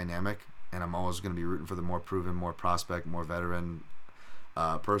hate that dynamic, and I'm always going to be rooting for the more proven, more prospect, more veteran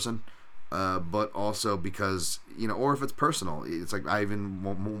person. But also because, or if it's personal, it's like I even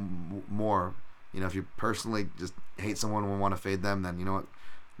more, if you personally just hate someone and want to fade them, then you know what?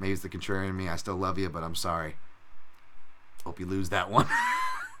 Maybe it's the contrarian in me. I still love you, but I'm sorry. Hope you lose that one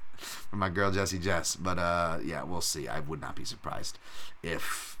from my girl Jessie Jess. But yeah, we'll see. I would not be surprised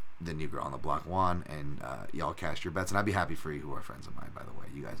if the new girl on the block won, and y'all cast your bets, and I'd be happy for you who are friends of mine, by the way.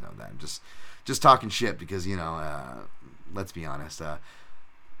 You guys know that. I'm just talking shit because, let's be honest.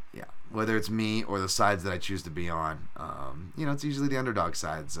 Yeah, whether it's me or the sides that I choose to be on, it's usually the underdog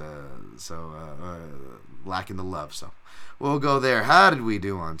sides, lacking the love. So we'll go there. How did we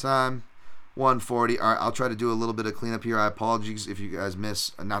do on time? 140. All right, I'll try to do a little bit of cleanup here. I apologize if you guys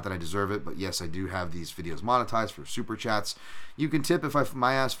miss. Not that I deserve it, but yes, I do have these videos monetized for super chats. You can tip if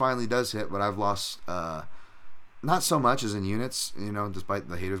my ass finally does hit, but I've lost not so much as in units, despite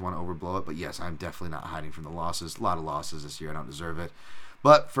the haters want to overblow it. But yes, I'm definitely not hiding from the losses. A lot of losses this year. I don't deserve it.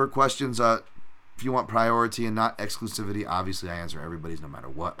 But for questions, if you want priority and not exclusivity, obviously I answer everybody's no matter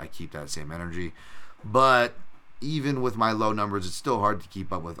what. I keep that same energy. But even with my low numbers, it's still hard to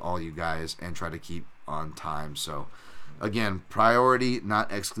keep up with all you guys and try to keep on time. So, again, priority,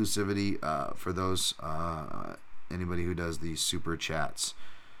 not exclusivity for those anybody who does these super chats.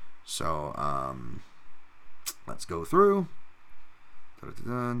 So, let's go through.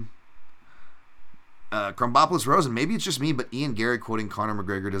 Crumbopolis Rosen, maybe it's just me, but Ian Gary quoting Conor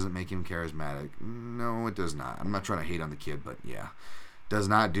McGregor doesn't make him charismatic. No, it does not. I'm not trying to hate on the kid, but yeah. Does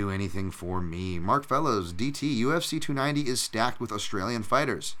not do anything for me. Mark Fellows, DT, UFC 290 is stacked with Australian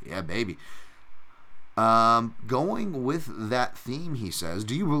fighters. Yeah, baby. Going with that theme, he says,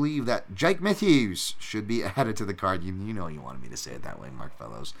 do you believe that Jake Matthews should be added to the card? You know you wanted me to say it that way, Mark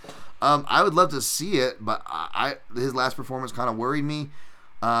Fellows. I would love to see it, but his last performance kind of worried me.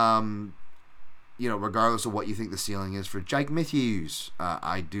 Regardless of what you think the ceiling is for Jake Matthews,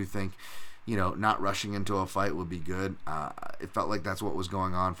 I do think, not rushing into a fight would be good. It felt like that's what was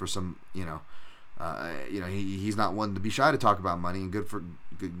going on for some, he's not one to be shy to talk about money, and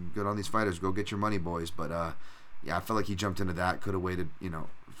good on these fighters. Go get your money, boys. But yeah, I felt like he jumped into that. Could have waited,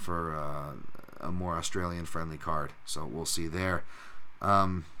 for a more Australian-friendly card. So we'll see there.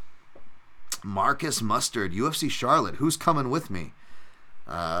 Marcus Mustard, UFC Charlotte. Who's coming with me?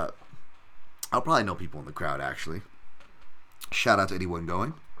 I'll probably know people in the crowd, actually. Shout out to anyone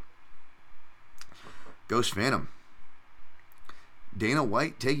going. Ghost Phantom. Dana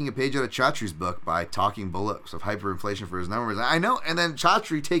White taking a page out of Chatri's book by talking bullets of hyperinflation for his numbers. I know. And then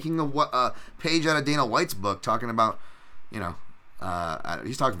Chatri taking a page out of Dana White's book talking about,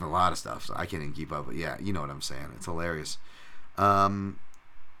 he's talking a lot of stuff, so I can't even keep up. But yeah, you know what I'm saying. It's hilarious. Rio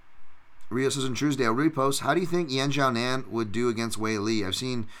says in Truesdale repost, how do you think Yan Xiaonan would do against Wei Li? I've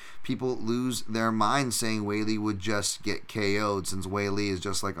seen people lose their minds saying Wei Li would just get KO'd since Wei Li is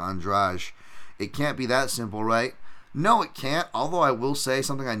just like Andrade. It can't be that simple, right? No, it can't. Although I will say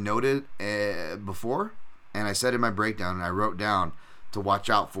something I noted before, and I said in my breakdown, and I wrote down to watch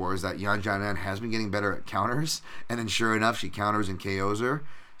out for, is that Yan Xiaonan has been getting better at counters, and then sure enough, she counters and KOs her.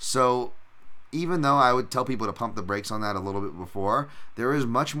 So even though I would tell people to pump the brakes on that a little bit before, there is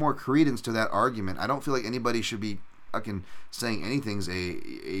much more credence to that argument. I don't feel like anybody should be fucking saying anything's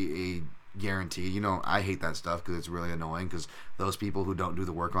a guarantee. You know, I hate that stuff because it's really annoying because those people who don't do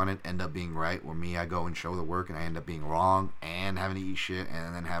the work on it end up being right, where me, I go and show the work and I end up being wrong and having to eat shit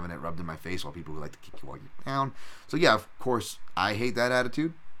and then having it rubbed in my face while people who like to kick you while you're down. So yeah, of course, I hate that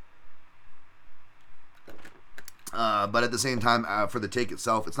attitude. But at the same time, for the take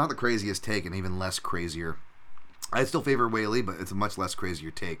itself, it's not the craziest take and even less crazier. I still favor Whaley, but it's a much less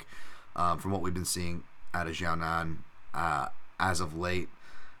crazier take from what we've been seeing out of Jianan as of late,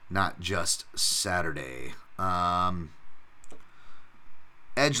 not just Saturday. Edgelord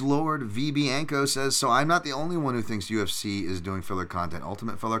VB Anko says, so I'm not the only one who thinks UFC is doing filler content.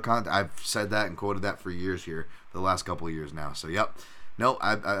 Ultimate filler content. I've said that and quoted that for years here, the last couple of years now. So, yep. No,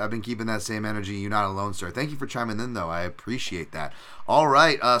 I've been keeping that same energy. You're not alone, sir. Thank you for chiming in, though. I appreciate that. All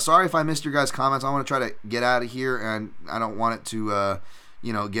right. Sorry if I missed your guys' comments. I want to try to get out of here, and I don't want it to,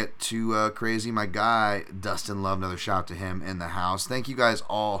 get too crazy. My guy, Dustin Love, another shout to him in the house. Thank you guys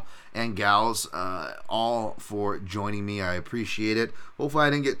all and gals all for joining me. I appreciate it. Hopefully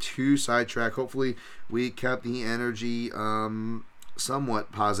I didn't get too sidetracked. Hopefully we kept the energy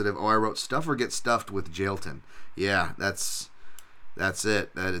somewhat positive. Oh, I wrote stuff or get stuffed with Jailton. Yeah, that's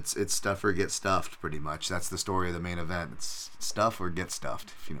it. It's stuff or get stuffed, pretty much. That's the story of the main event. It's stuff or get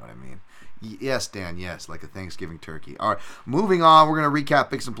stuffed, if you know what I mean. Yes, Dan, yes, like a Thanksgiving turkey. All right, moving on. We're going to recap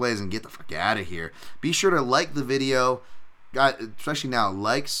picks and plays and get the fuck out of here. Be sure to like the video, especially now,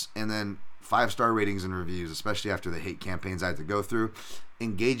 likes, and then 5-star ratings and reviews, especially after the hate campaigns I had to go through.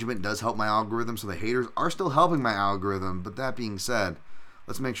 Engagement does help my algorithm, so the haters are still helping my algorithm. But that being said,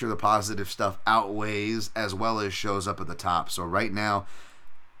 let's make sure the positive stuff outweighs as well as shows up at the top. So right now,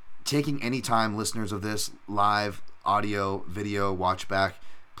 taking any time, listeners of this, live, audio, video, watch back,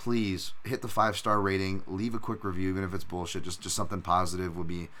 please hit the 5-star rating, leave a quick review, even if it's bullshit, just something positive would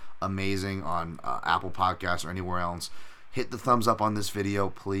be amazing on Apple Podcasts or anywhere else. Hit the thumbs up on this video,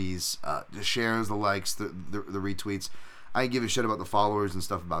 please. The shares, the likes, the retweets. I give a shit about the followers and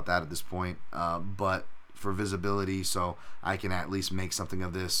stuff about that at this point, but for visibility, so I can at least make something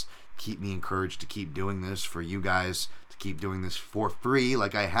of this, keep me encouraged to keep doing this for you guys, to keep doing this for free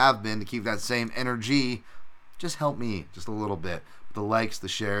like I have been, to keep that same energy. Just help me just a little bit. The likes, the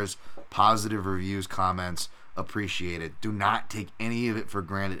shares, positive reviews, comments, appreciate it. Do not take any of it for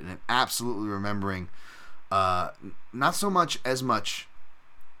granted, and absolutely remembering not so much as much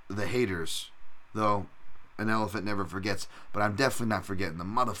the haters, though an elephant never forgets, but I'm definitely not forgetting the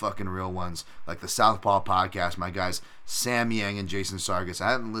motherfucking real ones, like the Southpaw Podcast, my guys Sam Yang and Jason Sargis.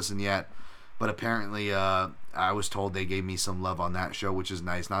 I haven't listened yet, but apparently I was told they gave me some love on that show, which is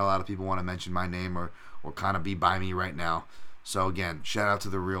nice. Not a lot of people want to mention my name or kind of be by me right now. So again, shout out to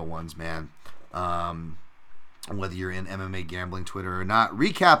the real ones, man. Whether you're in MMA gambling Twitter or not.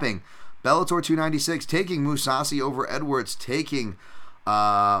 Recapping, Bellator 296, taking Mousasi over Edwards, taking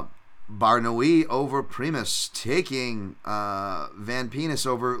Barnoui over Primus, taking Van Penis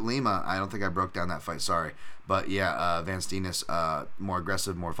over Lima. I don't think I broke down that fight, sorry. But yeah, Van Steenis, more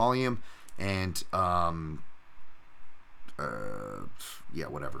aggressive, more volume, and yeah,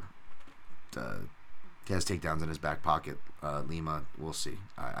 whatever. He has takedowns in his back pocket. Lima, we'll see.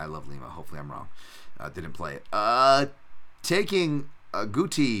 I love Lima. Hopefully I'm wrong. Didn't play it. Taking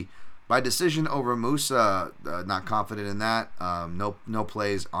Guti by decision over Musa. Not confident in that. No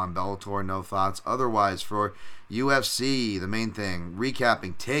plays on Bellator. No thoughts. Otherwise, for UFC, the main thing,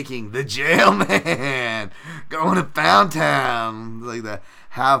 recapping, taking the Jailman, going to Pound Town, like the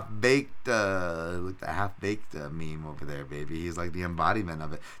half-baked meme over there, baby. He's like the embodiment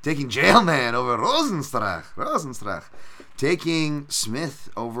of it. Taking Jailman over Rosenstrach. Taking Smith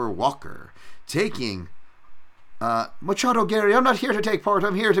over Walker. Taking Machado Gary, I'm not here to take part,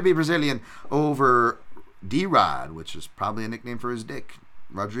 I'm here to be Brazilian, over D-Rod, which is probably a nickname for his dick,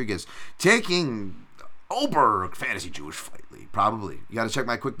 Rodriguez. Taking Oberg, Fantasy Jewish Fight League, probably. You got to check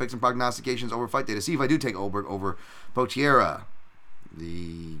my quick picks and prognostications over fight day to see if I do take Oberg over Potiera,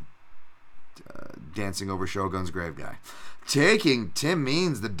 the dancing over Shogun's grave guy. Taking Tim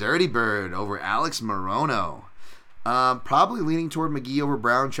Means, the Dirty Bird, over Alex Morono. Probably leaning toward McGee over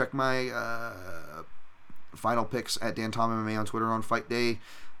Brown. Check my final picks at Dan Tom MMA on Twitter on fight day.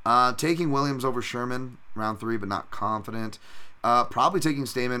 Taking Williams over Sherman, round 3, but not confident. Probably taking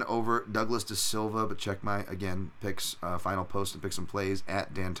Stamen over Douglas De Silva, but check my, again, picks, final post and picks and plays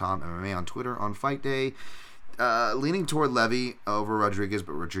at Dan Tom MMA on Twitter on fight day. Leaning toward Levy over Rodriguez,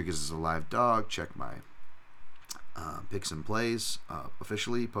 but Rodriguez is a live dog. Check my picks and plays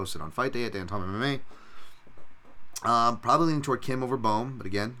officially posted on fight day at Dan Tom MMA. Probably leaning toward Kim over Bohm, but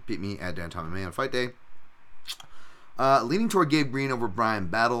again, beat me at Dan Tom MMA on fight day. Leaning toward Gabe Green over Brian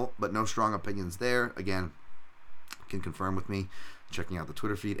Battle, but no strong opinions there. Again, can confirm with me. Checking out the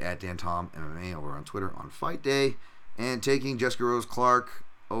Twitter feed at Dan Tom MMA over on Twitter on fight day. And taking Jessica Rose Clark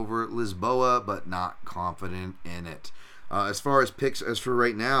over Lisboa, but not confident in it. As far as picks, as for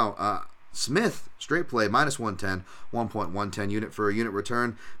right now, Smith, straight play, minus 110, 1.110 unit for a unit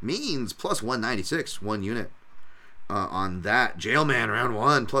return. Means plus 196, 1 unit. On that, Jailman, round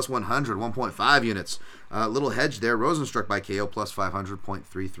 1, plus 100, 1.5 units. Little hedge there. Rosenstruck by KO, plus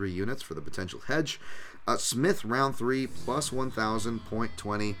 500.33 units for the potential hedge. Smith, round 3, plus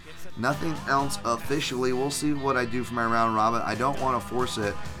 1,000.20. Nothing else officially. We'll see what I do for my round robin. I don't want to force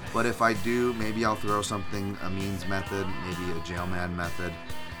it, but if I do, maybe I'll throw something, a means method, maybe a Jailman method.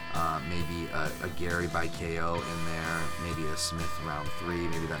 Maybe a Gary by KO in there, maybe a Smith round 3,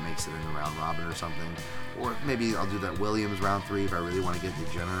 maybe that makes it in the round robin or something, or maybe I'll do that Williams round 3 if I really want to get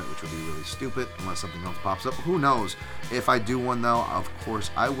degenerate, which would be really stupid unless something else pops up. Who knows? If I do one though, of course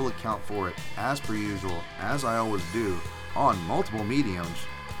I will account for it as per usual, as I always do, on multiple mediums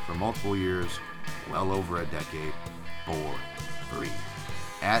for multiple years, well over a decade, for free.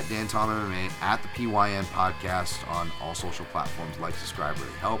 At Dan Tom MMA, at the PYN podcast on all social platforms. Like, subscribe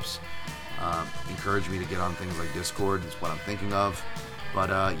really helps. Encourage me to get on things like Discord. That's what I'm thinking of.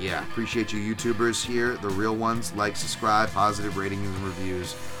 But yeah, appreciate you YouTubers here, the real ones. Like, subscribe, positive ratings and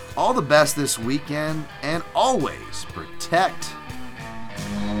reviews. All the best this weekend, and always protect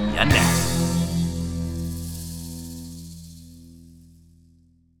your neck.